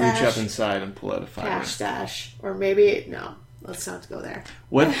 Like Mustache, you reach up inside and pull out a $5. cash stash. Or maybe, no. Let's not go there.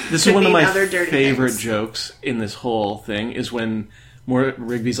 This is Could one of mean my other dirty favorite things. jokes in this whole thing is when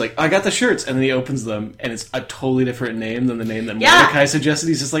Rigby's like, I got the shirts, and then he opens them, and it's a totally different name than the name that Yeah. Mordecai suggested.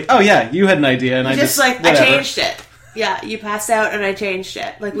 He's just like, oh yeah, you had an idea, and I Just like, whatever. I changed it. Yeah, you passed out and I changed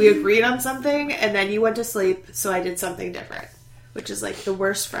it. Like, we agreed on something, and then you went to sleep, so I did something different. Which is, like, the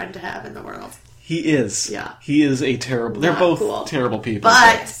worst friend to have in the world. He is. Yeah. He is a terrible... They're Not both cool. terrible people.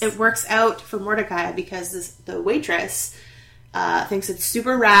 But it works out for Mordecai because the waitress thinks it's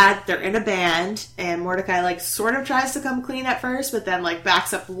super rad. They're in a band, and Mordecai, like, sort of tries to come clean at first, but then, like,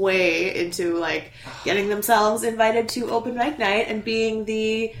 backs up way into, like, getting themselves invited to open mic night and being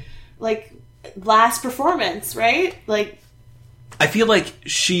the, like, last performance, right? Like, I feel like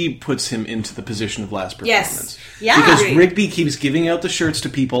she puts him into the position of last performance. Yeah, Because agreed. Rigby keeps giving out the shirts to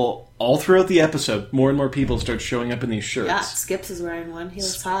people all throughout the episode. More and more people start showing up in these shirts. yeah, Skips is wearing one. He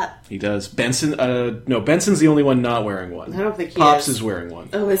looks hot. He does. Benson, Benson's the only one not wearing one. I don't think he Pops is. wearing one.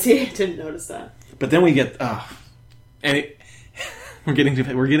 Oh, is he? I didn't notice that. But then we get, we're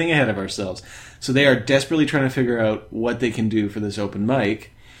getting ahead of ourselves. So they are desperately trying to figure out what they can do for this open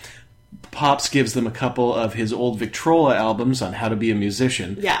mic. Pops gives them a couple of his old Victrola albums on how to be a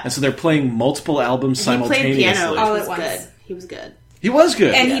musician. Yeah. And so they're playing multiple albums He simultaneously. played piano, All which at was once. good. He was good. He was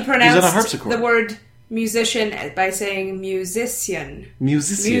good. And he He's pronounced on a harpsichord. the word musician by saying musician.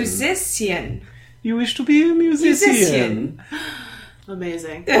 Musician. Musician. You wish to be a musician.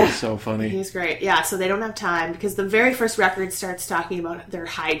 Amazing. So funny. He's great. Yeah, so they don't have time because the very first record starts talking about their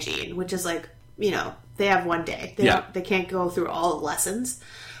hygiene, which is like, you know, they have one day. They can't go through all the lessons.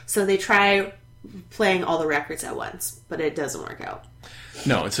 So they try playing all the records at once, but it doesn't work out.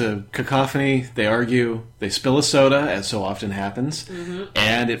 No, it's a cacophony. They argue. They spill a soda, as so often happens,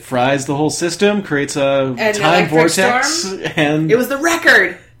 and it fries the whole system, creates a An time electric vortex, storm? and It was the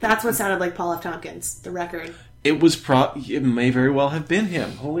record! That's what sounded like Paul F. Tompkins. The record. it may very well have been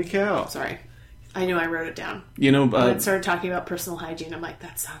him. Holy cow! Sorry. I knew I wrote it down. You know, When it started talking about personal hygiene, I'm like,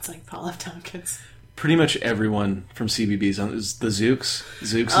 that sounds like Paul F. Tompkins. pretty much everyone from CBB's on is the Zooks.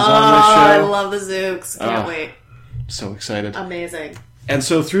 Zooks is on Oh, this I show. love the Zooks. Can't Oh. wait. So excited! Amazing. And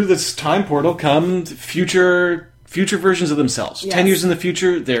so through this time portal come future versions of themselves. Yes. 10 years in the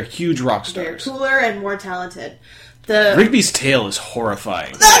future, they're huge rock They're stars. cooler and more talented. The Rigby's tail is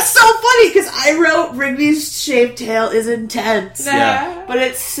horrifying. That's so funny because I wrote Rigby's shaved tail is intense. Yeah. But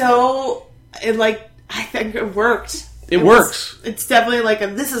it's so, I think it worked. It works. It's definitely like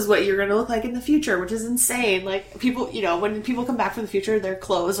this is what you're going to look like in the future, which is insane. Like people, when people come back from the future, their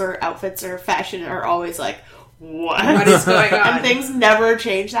clothes or outfits or fashion are always like, what is going on? And things never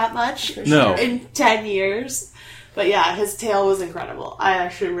change that much. No. In 10 years. But yeah, his tail was incredible. I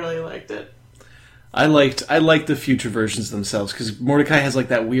actually really liked it. I liked the future versions themselves because Mordecai has like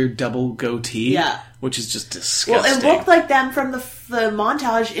that weird double goatee, Yeah. which is just Well, disgusting. it looked like them from the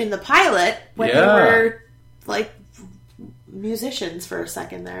montage in the pilot when they Yeah. were like musicians for a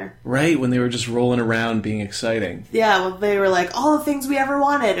second there. right when they were just rolling around being exciting. Yeah, well, they were like all the things we ever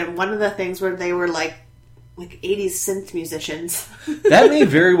wanted, and one of the things where they were like 80s synth musicians. That may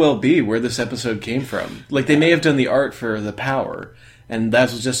very well be where this episode came from. Like they may have done the art for The Power, and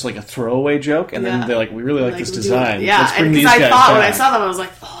that was just like a throwaway joke. And Yeah. then they're like, "We really like this design. Yeah, Let's bring and these because I guys thought when I back." saw them, I was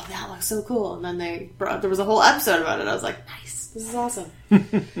like, oh, that looks so cool. And then there was a whole episode about it. I was like, nice, this is awesome.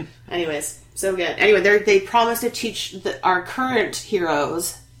 Anyways, so good. Anyway, they promised to teach our current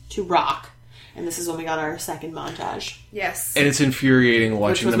heroes to rock. And this is when we got our second montage. Yes. And it's infuriating Which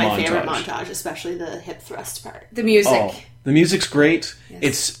watching was the my montage. favorite montage, especially the hip thrust part. The music. Oh, the music's great.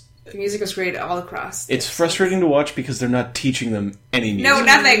 The music was great all across. It's frustrating to watch because they're not teaching them any music. No,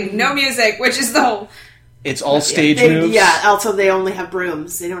 nothing. No music, which is the whole... It's all stage moves. Yeah, also they only have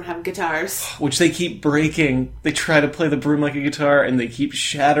brooms. They don't have guitars. Which they keep breaking. They try to play the broom like a guitar, and they keep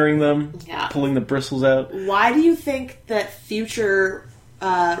shattering them, Yeah. pulling the bristles out. Why do you think that future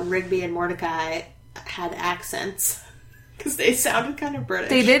Rigby and Mordecai had accents? Because they sounded kind of British.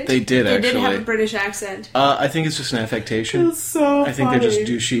 They did. They did, They did have actually. a British accent. I think it's just an affectation. It's so I think they're just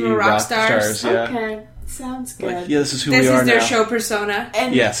douchey Rock rock stars. stars. Yeah. Okay, sounds good. Like, yeah, this is who This we are is their now. show persona.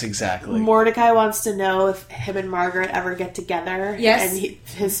 And Yes, exactly. Mordecai wants to know if him and Margaret ever get together. Yes. And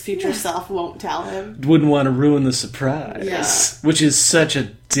his future self won't tell him. Wouldn't want to ruin the surprise. Yeah. Which is such a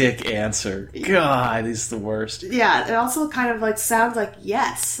dick answer. God, he's the worst. Yeah, it also kind of sounds like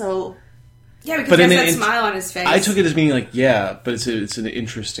yes. So Yeah, because But he has in that an- smile on his face. I took it as meaning like, yeah, but it's an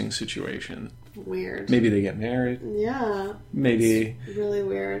interesting situation. weird. Maybe they get married. Yeah, Maybe, really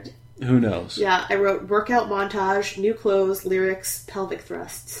weird. who knows? Yeah, I wrote workout montage, new clothes, lyrics, pelvic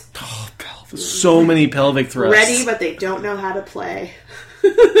thrusts. Oh, so many pelvic thrusts. Ready, but they don't know how to play.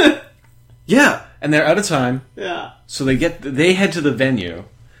 Yeah, And they're out of time, Yeah. so they head to the venue,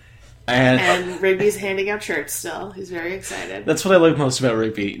 And Rigby's handing out shirts still. He's very excited. that's what I like most about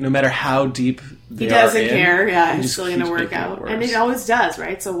Rigby. No matter how deep they He doesn't are in, care. Yeah, he he's just still going to keeps work making it out. worse. And it always does,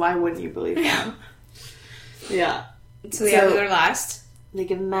 right? So why wouldn't you believe that? Yeah. So they have their last. They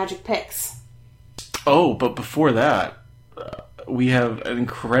give him magic picks. Oh, but before that, we have an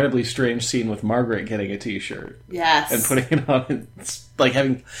incredibly strange scene with Margaret getting a T-shirt Yes. and putting it on. It's like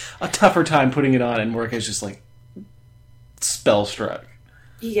having a tougher time putting it on, and Mordecai's just like spellstruck.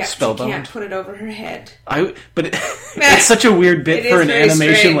 Yeah, she Spellbound. can't put it over her head. It's such a weird bit It for is an very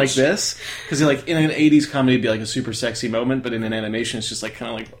animation strange. like this, because like in an 80s comedy it'd be like a super sexy moment, but in an animation it's just like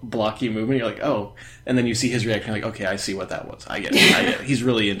kind of like blocky movement. You're like, oh, and then you see his reaction, like, okay, I see what that was. I get it. He's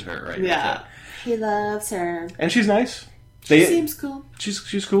really into her, right? Yeah. Okay. He loves her. And she's nice. She seems cool.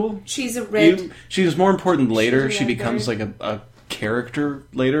 She's cool. She's a red. She's more important later. She's a She red becomes like a character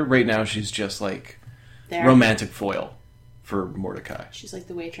later. Right now she's just like There. romantic foil for Mordecai. She's like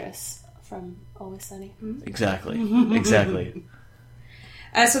the waitress from Always Sunny. Exactly. Exactly.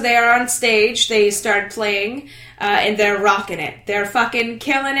 So they are on stage. They start playing, and they're rocking it. They're fucking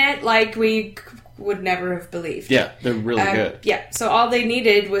killing it like we would never have believed. Yeah, they're really good. Yeah, so all they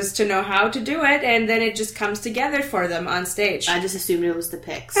needed was to know how to do it, and then it just comes together for them on stage. I just assumed it was the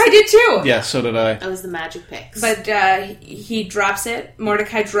picks. I did too. Yeah, so did I. That was the magic picks. But he drops it.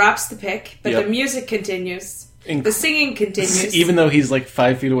 Mordecai drops the pick, but Yep. the music continues. The singing continues. Even though he's like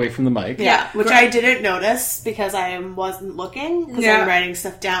 5 feet away from the mic. yeah, which I didn't notice because I wasn't looking because Yeah. I'm writing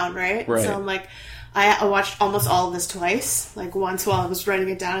stuff down, right? Right. So I'm like, I watched almost all of this twice. Like once while I was writing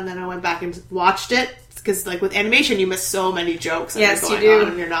it down, and then I went back and watched it because, like with animation, you miss so many jokes that Yes, are you going do. on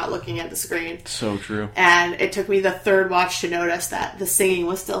when you're not looking at the screen. So true. And it took me the third watch to notice that the singing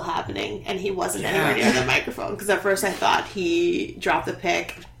was still happening and he wasn't anywhere near the microphone. Because at first I thought he dropped the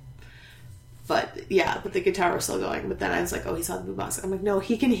pick. But the guitar was still going. But then I was like, oh, he saw the boombox. I'm like, no,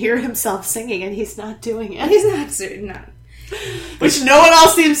 he can hear himself singing and he's not doing it. He's not certain. No. Which no one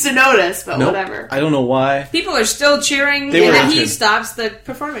else seems to notice, but Nope. whatever. I don't know why. People are still cheering, They and were then he into it. stops the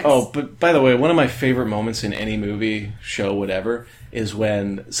performance. Oh, but by the way, one of my favorite moments in any movie, show, whatever, is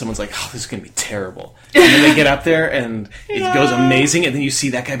when someone's like, oh, this is going to be terrible. And then they get up there and it goes amazing, and then you see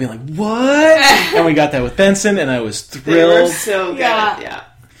that guy being like, what? And we got that with Benson, and I was They were thrilled. so good. Yeah. Yeah.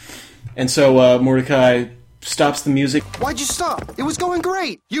 And so Mordecai stops the music. Why'd you stop? It was going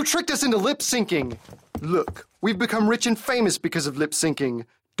great. You tricked us into lip syncing. Look, we've become rich and famous because of lip syncing.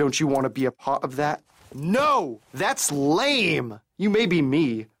 Don't you want to be a part of that? No, that's lame. You may be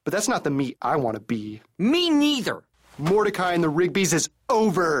me, but that's not the me I want to be. Me neither. Mordecai and the Rigby's is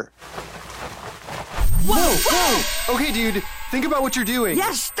over. Whoa! Okay, dude, think about what you're doing.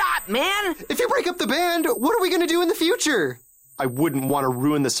 Yeah, stop, man. If you break up the band, what are we gonna do in the future? I wouldn't want to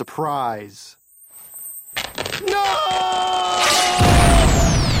ruin the surprise. No!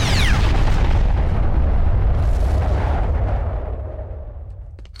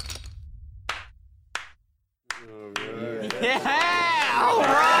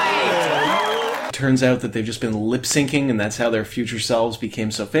 Turns out that they've just been lip syncing, and that's how their future selves became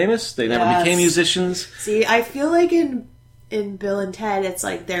so famous. They never Yes. became musicians. See, I feel like in Bill and Ted, it's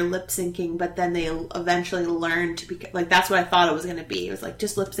like they're lip syncing, but then they eventually learn to be like. That's what I thought it was going to be. It was like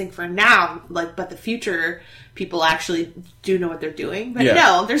just lip sync for now, like, but the future people actually do know what they're doing. But Yeah.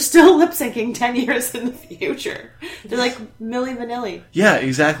 no, they're still lip syncing 10 years in the future. They're like Milli Vanilli. Yeah,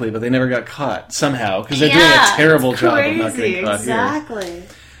 exactly, but they never got caught somehow, because they're doing a terrible job of not getting caught here. Exactly.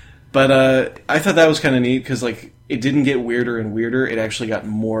 But I thought that was kind of neat because like it didn't get weirder and weirder. It actually got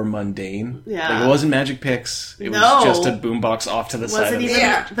more mundane. Yeah. Like, it wasn't magic picks. It No. was just a boombox off to the side. Wasn't Of even the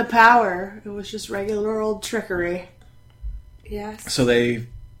Yeah. the power. It was just regular old trickery. Yes. So they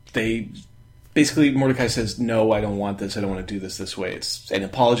basically Mordecai says, "No, I don't want this. I don't want to do this way." And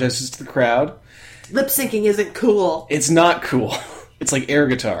apologizes to the crowd. Lip syncing isn't cool. It's not cool. It's like air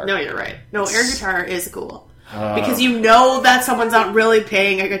guitar. No, you're right. No, air guitar is cool. Because you know that someone's not really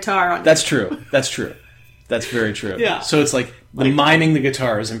playing a guitar on That's true. That's true. That's very true. Yeah. So it's like miming the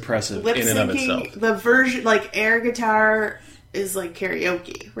guitar is impressive lip in and of itself. syncing. The version, like air guitar, is like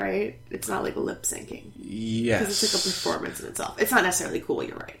karaoke, right? It's not like lip syncing Yes. because it's like a performance in itself. It's not necessarily cool.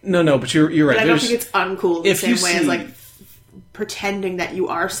 You're right. No, but you're right. But I don't There's- think it's uncool the if same you way as see- like pretending that you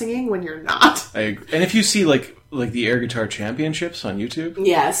are singing when you're not. I agree. And if you see like the air guitar championships on YouTube,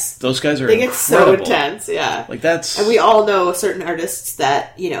 Yes, those guys are they get so incredible. intense. Yeah, Like that's and we all know certain artists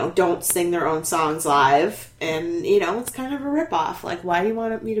that, you know, don't sing their own songs live, and, you know, it's kind of a ripoff. Like, why do you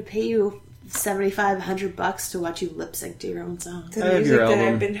want me to pay you $75-100 to watch you lip sync to your own song? The I have music your that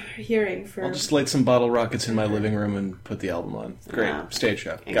album. I've been hearing for. I'll just light some bottle rockets in my living room and put the album on. Great Yeah. stage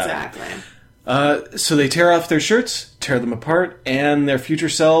show. Got Exactly. it. So they tear off their shirts, tear them apart, and their future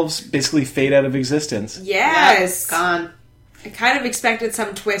selves basically fade out of existence. Yes. Gone. I kind of expected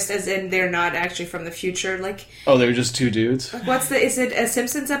some twist, as in they're not actually from the future. Like, Oh, they're just two dudes? is it a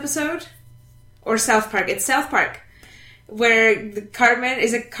Simpsons episode? Or South Park? It's South Park. Where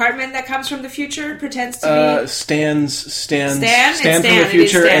is it Cartman that comes from the future, pretends to be... Stan Stan? from It's the Stan, it is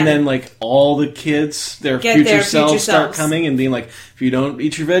future, Stan. and then, like, all the kids, their Get future their selves future start selves. coming and being like, if you don't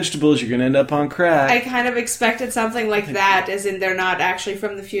eat your vegetables, you're gonna end up on crack. I kind of expected something like that, as in they're not actually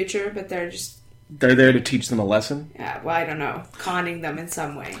from the future, but they're just, They're there to teach them a lesson. I don't know, conning them in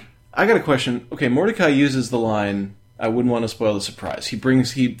some way. I got a question. Okay, Mordecai uses the line, I wouldn't want to spoil the surprise. He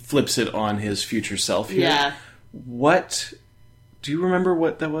flips it on his future self here. Yeah. What... Do you remember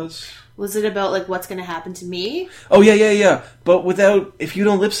what that was? Was it about, like, what's going to happen to me? Oh, yeah. But if you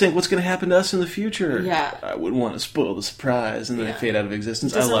don't lip sync, what's going to happen to us in the future? Yeah. I wouldn't want to spoil the surprise, and then they fade out of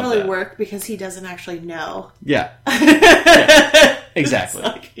existence. It doesn't I love really that. work because he doesn't actually know. Yeah. Yeah. Exactly.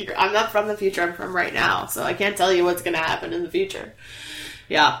 Like, I'm not from the future, I'm from right now, so I can't tell you what's going to happen in the future.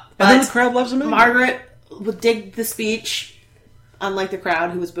 Yeah. And then But the crowd loves him anyway. Margaret would dig the speech, unlike the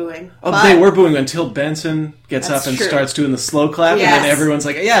crowd who was booing. Oh, But they were booing until Benson gets That's up and true. starts doing the slow clap, and Yes. then everyone's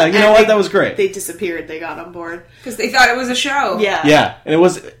like, yeah, you and know what, they- that was great. They disappeared, they got on board. Because they thought it was a show. Yeah. Yeah, and it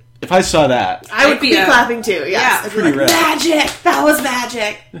was, if I saw that, I would I'd be be a- clapping too, yes. Yeah, I'd be pretty like, rad. magic! That was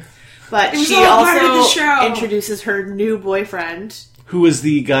magic! But It was she all part of the also show. introduces her new boyfriend. who was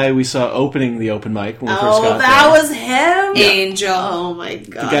the guy we saw opening the open mic when we first Oh, got that there? was him? Angel. Oh my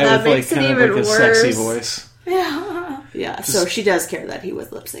god. the guy that with, makes like, it kind of even like a worse. sexy voice. Yeah, so she does care that he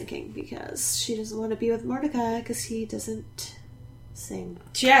was lip syncing because she doesn't want to be with Mordecai because he doesn't sing.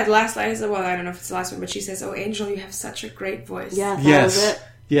 Yeah, the last line is, well, I don't know if it's the last one, but she says, "Oh, Angel, you have such a great voice." Yeah, that Yes. was it.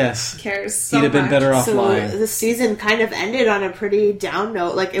 Yes. Cares so He'd have been much. better off So lying. the season kind of ended on a pretty down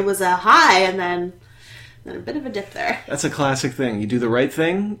note. Like it was a high and then a bit of a dip there. That's a classic thing. You do the right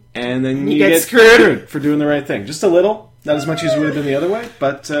thing, and then You you get get screwed. screwed for doing the right thing. Just a little. Not as much as it would have been the other way,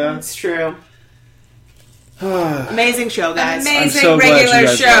 but... It's true. Amazing show, guys. Amazing so glad you regular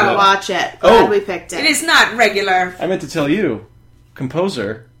guys show. love it. Watch it. Oh. Glad we picked it. It is not regular. I meant to tell you,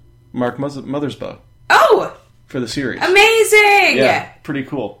 composer, Mark Mothersbaugh, Oh, for the series. amazing! Yeah, pretty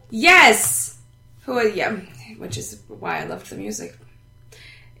cool. Yes. Which is why I loved the music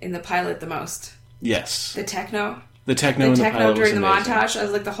in the pilot the most. Yes. The techno. The techno in the pilot was during the amazing. montage. I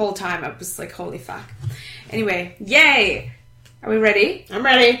was like, the whole time, I was like, holy fuck. Anyway, yay! Are we ready I'm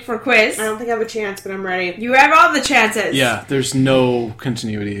ready. for a quiz? I don't think I have a chance, but I'm ready. You have all the chances. Yeah, there's no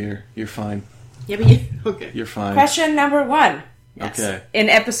continuity here. You're fine. Yeah, but you... Okay. You're fine. Question number 1. Okay. In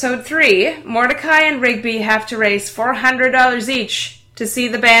episode 3, Mordecai and Rigby have to raise $400 each to see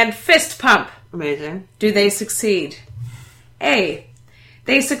the band Fist Pump. Amazing. Do they succeed? A.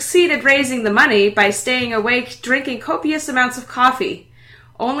 They succeed at raising the money by staying awake drinking copious amounts of coffee,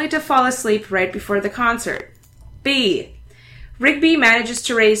 only to fall asleep right before the concert. B. Rigby manages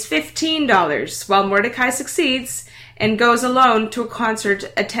to raise $15, while Mordecai succeeds and goes alone to a concert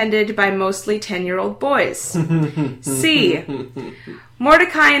attended by mostly 10-year-old boys. C.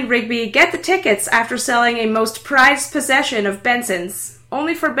 Mordecai and Rigby get the tickets after selling a most prized possession of Benson's,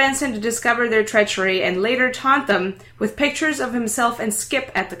 only for Benson to discover their treachery and later taunt them with pictures of himself and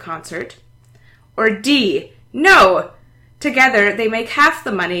Skip at the concert. Or D. No! Together, they make half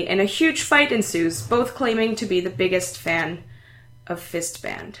the money and a huge fight ensues, both claiming to be the biggest fan of Fist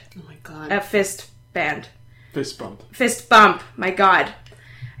Band. Oh my god. Fist Band. Fist bump. Fist Bump. My god.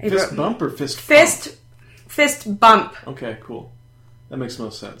 Fist bump or fist Fist Bump. bump? Okay, cool. That makes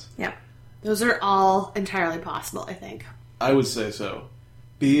most sense. Yeah. Those are all entirely possible, I think. I would say so.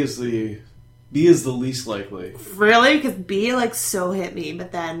 B is the least likely. Really? Because B, like, so hit me,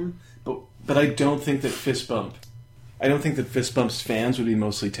 but then... But I don't think that Fist Bump's fans would be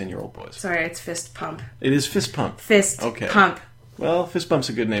mostly 10-year-old boys. Sorry, it's Fist Pump. It is Fist Pump. Fist Okay. Pump. Well, Fist Bump's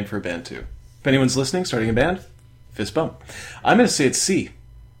a good name for a band, too. If anyone's listening, starting a band, Fist Bump. I'm going to say it's C.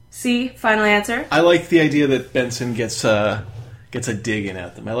 C, final answer. I like the idea that Benson gets a dig in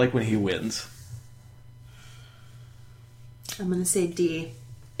at them. I like when he wins. I'm gonna say D.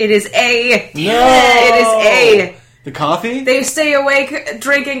 It is A. No! It is A. The coffee? They stay awake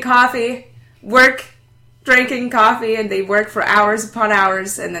drinking coffee, work drinking coffee, and they work for hours upon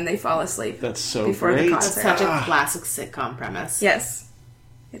hours, and then they fall asleep. That's so before great. the That's concert. such a classic sitcom premise. Yes,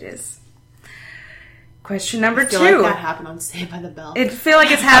 it is. Question number I feel 2. like that happened on Saved by the Bell. I feel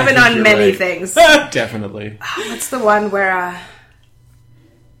like it's happened I think on you're many right. things. Definitely. What's the one where,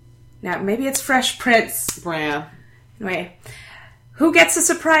 now, maybe it's Fresh Prince. Yeah. Anyway, who gets a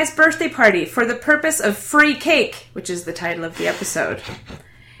surprise birthday party for the purpose of free cake, which is the title of the episode?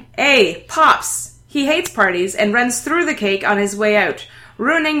 A. Pops. He hates parties and runs through the cake on his way out,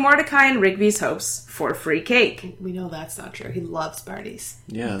 ruining Mordecai and Rigby's hopes for free cake. We know that's not true. He loves parties.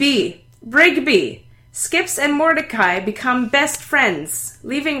 Yes. B. Rigby. Skips and Mordecai become best friends,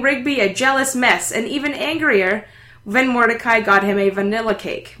 leaving Rigby a jealous mess and even angrier when Mordecai got him a vanilla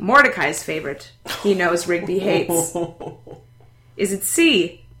cake, Mordecai's favorite. He knows Rigby hates. Is it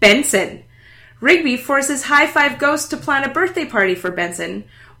C. Benson? Rigby forces High Five Ghost to plan a birthday party for Benson,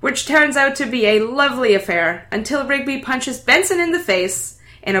 which turns out to be a lovely affair until Rigby punches Benson in the face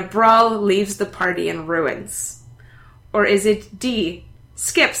and a brawl leaves the party in ruins. Or is it D.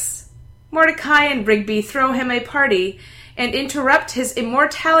 Skips? Mordecai and Rigby throw him a party and interrupt his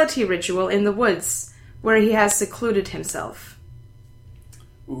immortality ritual in the woods, where he has secluded himself.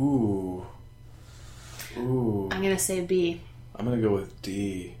 Ooh. I'm going to say B. I'm going to go with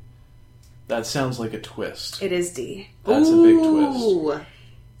D. That sounds like a twist. It is D. That's a big twist. Ooh.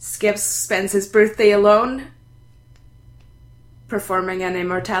 Skips spends his birthday alone, performing an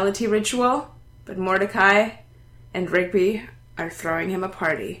immortality ritual, but Mordecai and Rigby are throwing him a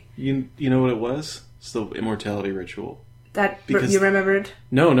party. You know what it was? It's the immortality ritual. You remembered?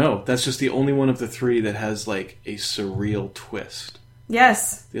 No. That's just the only one of the three that has, like, a surreal twist.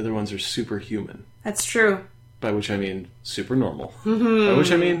 Yes, The other ones are superhuman. that's true. By which I mean super normal. By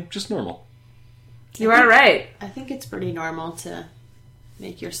which I mean just normal. You are right. I think it's pretty normal to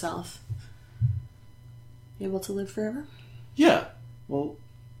make yourself able to live forever. Yeah. Well,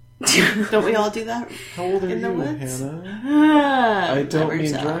 Don't we all do that? how old are In the you, woods? Hannah? I don't Never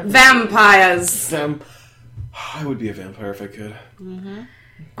mean tell. driving. Vampires. I would be a vampire if I could.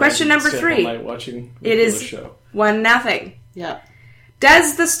 Question number Stay up 3. all night watching It the is show. 1-0. Yep.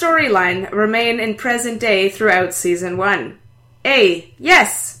 Does the storyline remain in present day throughout season 1? A.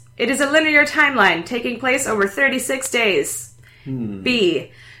 Yes. It is a linear timeline taking place over 36 days.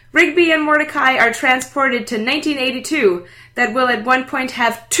 B. Rigby and Mordecai are transported to 1982 that will at one point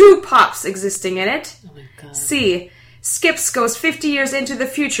have 2 Pops existing in it. Oh my god. C. Skips goes 50 years into the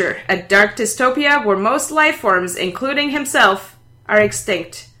future, a dark dystopia where most life forms, including himself, are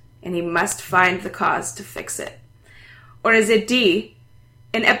extinct, and he must find the cause to fix it. Or is it D?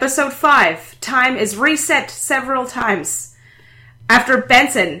 In episode 5, time is reset several times. After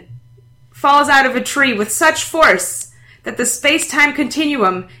Benson falls out of a tree with such force that the space-time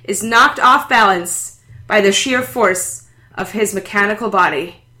continuum is knocked off balance by the sheer force of his mechanical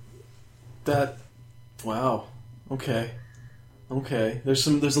body. Wow. Okay. There's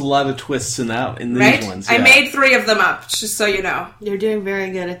a lot of twists in these Right? ones. I yeah. made 3 of them up, just so you know. You're doing very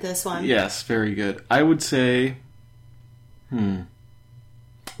good at this one. Yes, very good. I would say.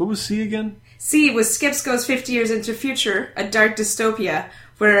 What was C again? C was Skips goes 50 years into future, a dark dystopia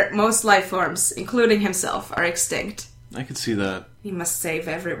where most life forms, including himself, are extinct. I could see that. He must save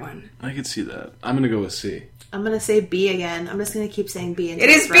everyone. I could see that. I'm gonna go with C. I'm going to say B again. I'm just going to keep saying B. It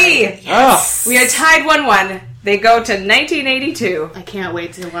is B! Yes. We are tied 1-1. They go to 1982. I can't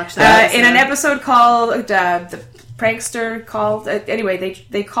wait to watch that. In an episode called the Prankster called... anyway,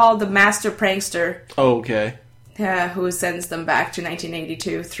 they called the Master Prankster, Oh, okay. who sends them back to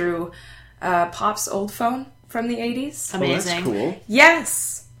 1982 through Pop's old phone from the 80s. Amazing. Oh, that's cool.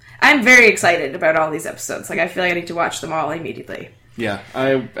 Yes! I'm very excited about all these episodes. Like, I feel like I need to watch them all immediately. Yeah,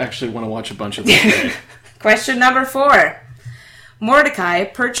 I actually want to watch a bunch of them today. Question number 4. Mordecai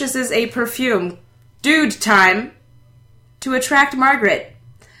purchases a perfume, Dude Time, to attract Margaret.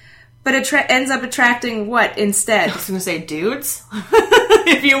 But it ends up attracting what instead? I was going to say dudes.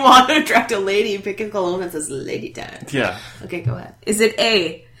 If you want to attract a lady, you pick a cologne that says lady time. Yeah. Okay, go ahead. Is it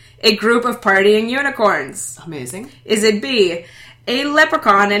A, a group of partying unicorns? Amazing. Is it B, a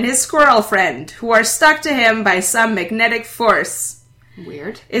leprechaun and his squirrel friend who are stuck to him by some magnetic force?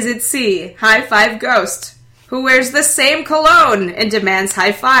 Weird. Is it C, High Five Ghost, who wears the same cologne and demands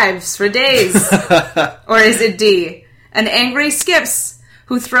high fives for days? Or is it D, an angry Skips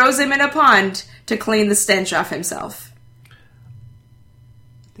who throws him in a pond to clean the stench off himself? I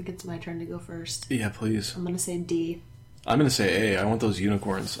think it's my turn to go first. Yeah, please. I'm going to say D. I'm going to say A. I want those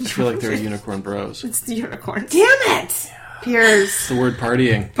unicorns. I feel like they're unicorn bros. It's the unicorns. Damn it! Piers. The word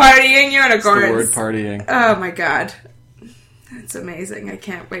partying. Partying It's the unicorns. word partying. Oh my god. That's amazing. I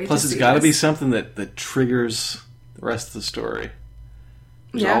can't wait Plus, to it's see got to this. be something that triggers the rest of the story.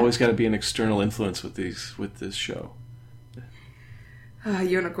 There's Yeah. always got to be an external influence with this show.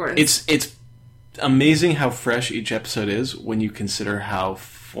 Unicorns. It's amazing how fresh each episode is when you consider how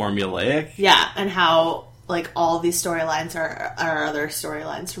formulaic. Yeah, and how, like, all these storylines are other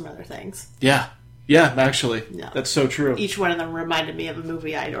storylines from other things. Yeah, Yeah, actually. No. That's so true. Each one of them reminded me of a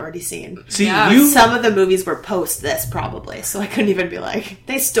movie I'd already seen. See, Yeah. Some of the movies were post this, probably, so I couldn't even be like,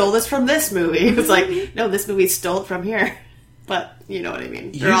 they stole this from this movie. It was like, no, this movie stole it from here. But, you know what I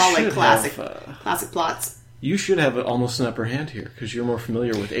mean. They're You all like should classic have, classic plots. You should have almost an upper hand here, because you're more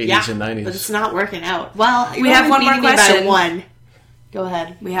familiar with 80s Yeah, and 90s. but it's not working out. Well, We have one more beating me by question. one. Go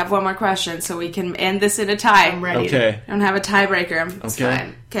ahead. We have one more question, so we can end this in a tie. I'm ready. Okay. I don't have a tiebreaker. It's Okay.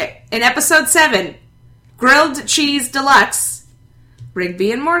 fine. Okay. In episode 7, Grilled Cheese Deluxe,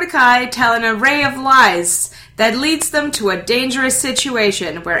 Rigby and Mordecai tell an array of lies that leads them to a dangerous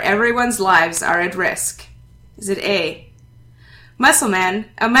situation where everyone's lives are at risk. Is it A? Muscleman,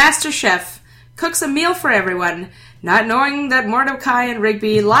 a master chef, cooks a meal for everyone, not knowing that Mordecai and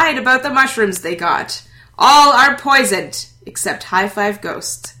Rigby lied about the mushrooms they got. All are poisoned, except High Five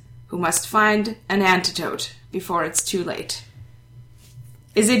Ghost, who must find an antidote before it's too late.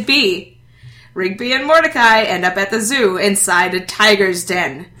 Is it B? Rigby and Mordecai end up at the zoo inside a tiger's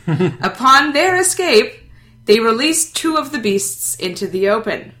den. Upon their escape, they release 2 of the beasts into the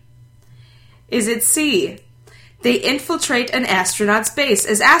open. Is it C? They infiltrate an astronaut's base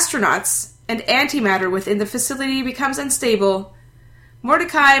as astronauts, and antimatter within the facility becomes unstable.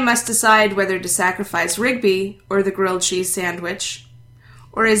 Mordecai must decide whether to sacrifice Rigby or the grilled cheese sandwich.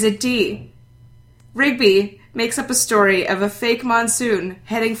 Or is it D? Rigby makes up a story of a fake monsoon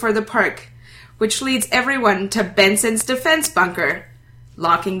heading for the park, which leads everyone to Benson's defense bunker,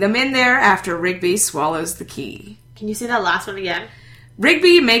 locking them in there after Rigby swallows the key. Can you say that last one again?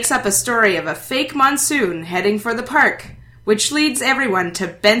 Rigby makes up a story of a fake monsoon heading for the park, which leads everyone to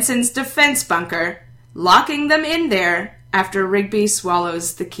Benson's defense bunker, locking them in there after Rigby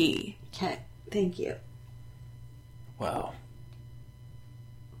swallows the key. Okay, thank you. Wow.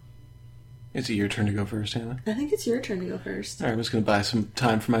 Is it your turn to go first, Hannah? I think it's your turn to go first. All right, I'm just going to buy some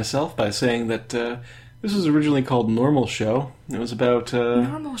time for myself by saying that this was originally called Normal Show. It was about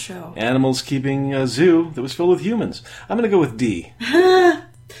Normal show. animals keeping a zoo that was filled with humans. I'm going to go with D.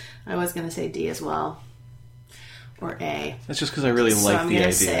 I was going to say D as well. Or A. That's just because I really So like I'm the going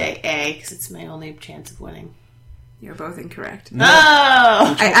idea. to say A, because it's my only chance of winning. You're both incorrect. Oh!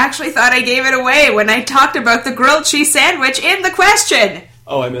 I actually thought I gave it away when I talked about the grilled cheese sandwich in the question.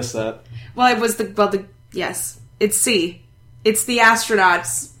 Oh, I missed that. Well, it was yes, it's C. It's the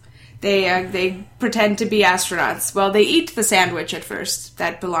astronauts. They pretend to be astronauts. Well, they eat the sandwich at first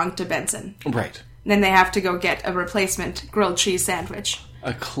that belonged to Benson. Right. Then they have to go get a replacement grilled cheese sandwich.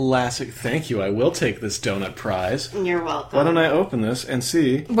 A classic. Thank you. I will take this donut prize. You're welcome. Why don't I open this and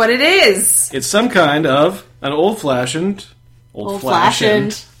see? What it is? It's some kind of an old-fashioned.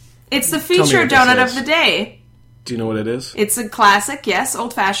 Old-fashioned. It's the me feature what this donut is. of the day. Do you know what it is? It's a classic, yes,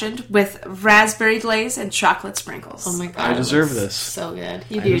 old-fashioned, with raspberry glaze and chocolate sprinkles. Oh my god. I deserve it looks this. So good.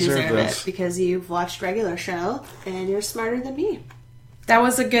 You I do deserve deserve this. it because you've watched regular show and you're smarter than me. That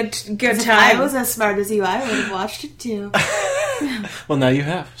was a good If time. I was as smart as you, I would have watched it too. Well, now you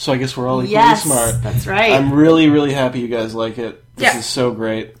have. So I guess we're all equally Yes, smart. that's right. I'm really, really happy you guys like it. This Yeah. is so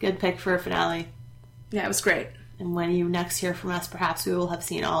great. Good pick for a finale. Yeah, it was great. And when you next hear from us, perhaps we will have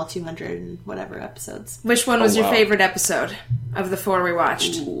seen all 200 and whatever episodes. Which one was your wow. favorite episode of the 4 we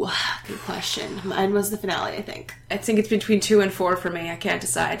watched? Ooh, good question. Mine was the finale, I think. I think it's between 2 and 4 for me. I can't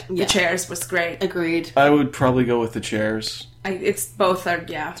decide. Yeah. The Chairs was great. Agreed. I would probably go with the chairs. It's both are,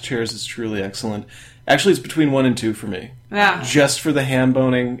 yeah. Chairs is truly excellent. Actually, it's between 1 and 2 for me. Yeah. Just for the ham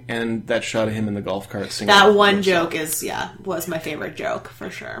boning and that shot of him in the golf cart singing. That one joke was my favorite joke, for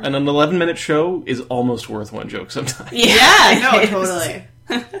sure. And an 11-minute show is almost worth one joke sometimes. Yeah, no, It is. totally.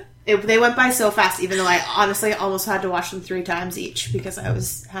 They went by so fast, even though I honestly almost had to watch them 3 times each because I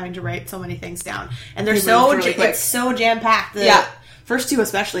was having to write so many things down. And they're They so moved really quick. it's so jam packed. Yeah. First 2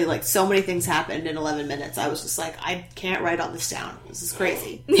 especially, like so many things happened in 11 minutes. I was just like, I can't write all this down. This is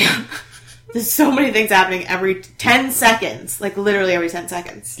crazy. Yeah. There's so many things happening every 10 seconds, like literally every 10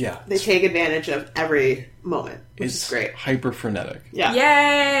 seconds. Yeah. They take advantage of every moment, which is great. Hyper frenetic. Yeah.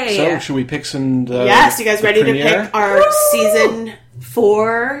 Yay! So, should we pick some? Yes, you guys the ready premiere? to pick our season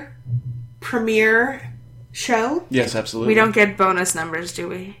 4 premiere show? Yes, absolutely. We don't get bonus numbers, do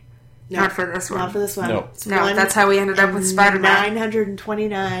we? Not for this one. Not for this one. No. It's No, that's how we ended up with Spider-Man.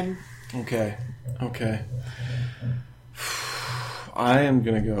 929. Okay. I am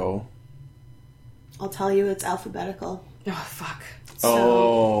gonna go. I'll tell you it's alphabetical. Oh, fuck.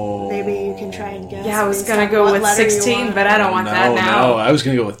 So maybe you can try and guess. Yeah, I was based gonna on go what with letter you 16, want. but I don't want that now. No, I was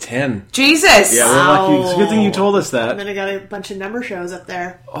gonna go with 10. Jesus! Yeah, we're lucky. It's a good thing you told us And that. then I got a bunch of number shows up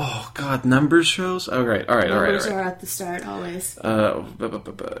there. Oh God, numbers shows. All right. Numbers are at the start always. I'm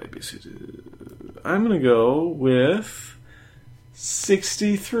gonna go with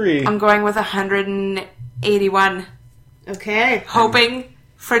 63. I'm going with 181. Okay. Hoping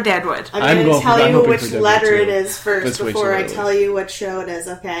for Deadwood. I'm going to tell you hoping which for Deadwood, letter too. it is first That's way before too I early. tell you what show it is,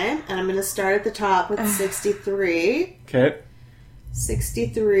 okay? And I'm going to start at the top with 63. Okay.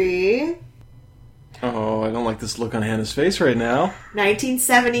 63. Oh, I don't like this look on Hannah's face right now.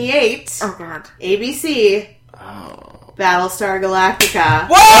 1978. Oh, God. ABC. Oh. Battlestar Galactica.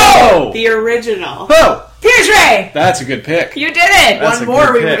 Whoa! The original. Whoa! Piers! That's a good pick. You did it! That's One a more,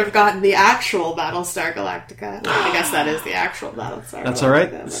 good we pick. would have gotten the actual Battlestar Galactica. I guess that is the actual Battlestar That's Galactica. all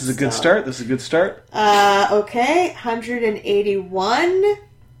right. but This is a good still. start. This is a good start. Okay. 181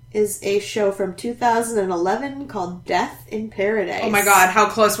 is a show from 2011 called Death in Paradise. Oh my God, how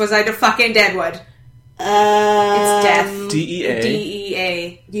close was I to fucking Deadwood? It's Death. DEA.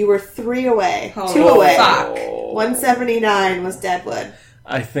 DEA. You were 3 away. Oh, 2 away. fuck. 179 was Deadwood.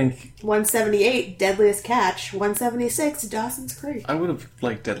 I think 178, Deadliest Catch. 176, Dawson's Creek. I would have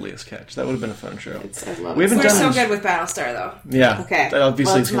liked Deadliest Catch. That would have been a fun show. I love We it. haven't We're done so this- good with Battlestar, though. Yeah. Okay.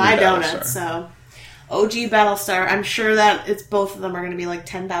 Obviously, well, it's gonna my be donut, Battlestar. so... OG Battlestar. I'm sure that it's both of them are going to be like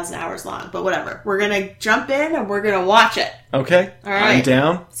 10,000 hours long, but whatever. We're going to jump in and we're going to watch it. Okay. All right. I'm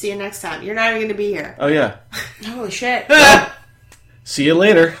down. See you next time. You're not even going to be here. Oh, yeah. Holy shit. See you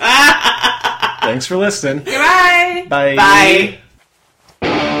later. Thanks for listening. Goodbye! Bye. Bye.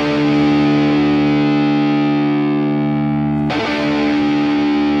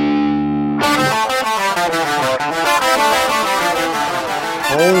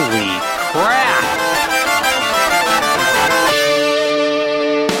 Holy crap!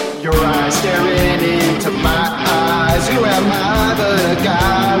 Your eyes staring into my eyes. Who am I but a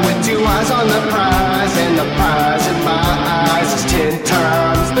guy with 2 eyes on the prize? And the prize in my eyes is 10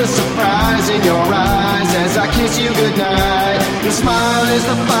 times the surprise in your eyes as I kiss you goodnight. Your smile is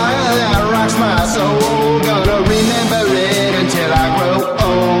the fire that rocks my soul. Gonna remember it until I grow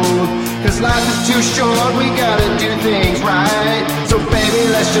old. Cause life is too short, we gotta do things right. So baby,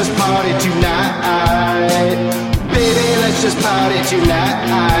 let's just party tonight. Baby, let's just party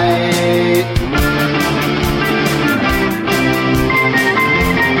tonight.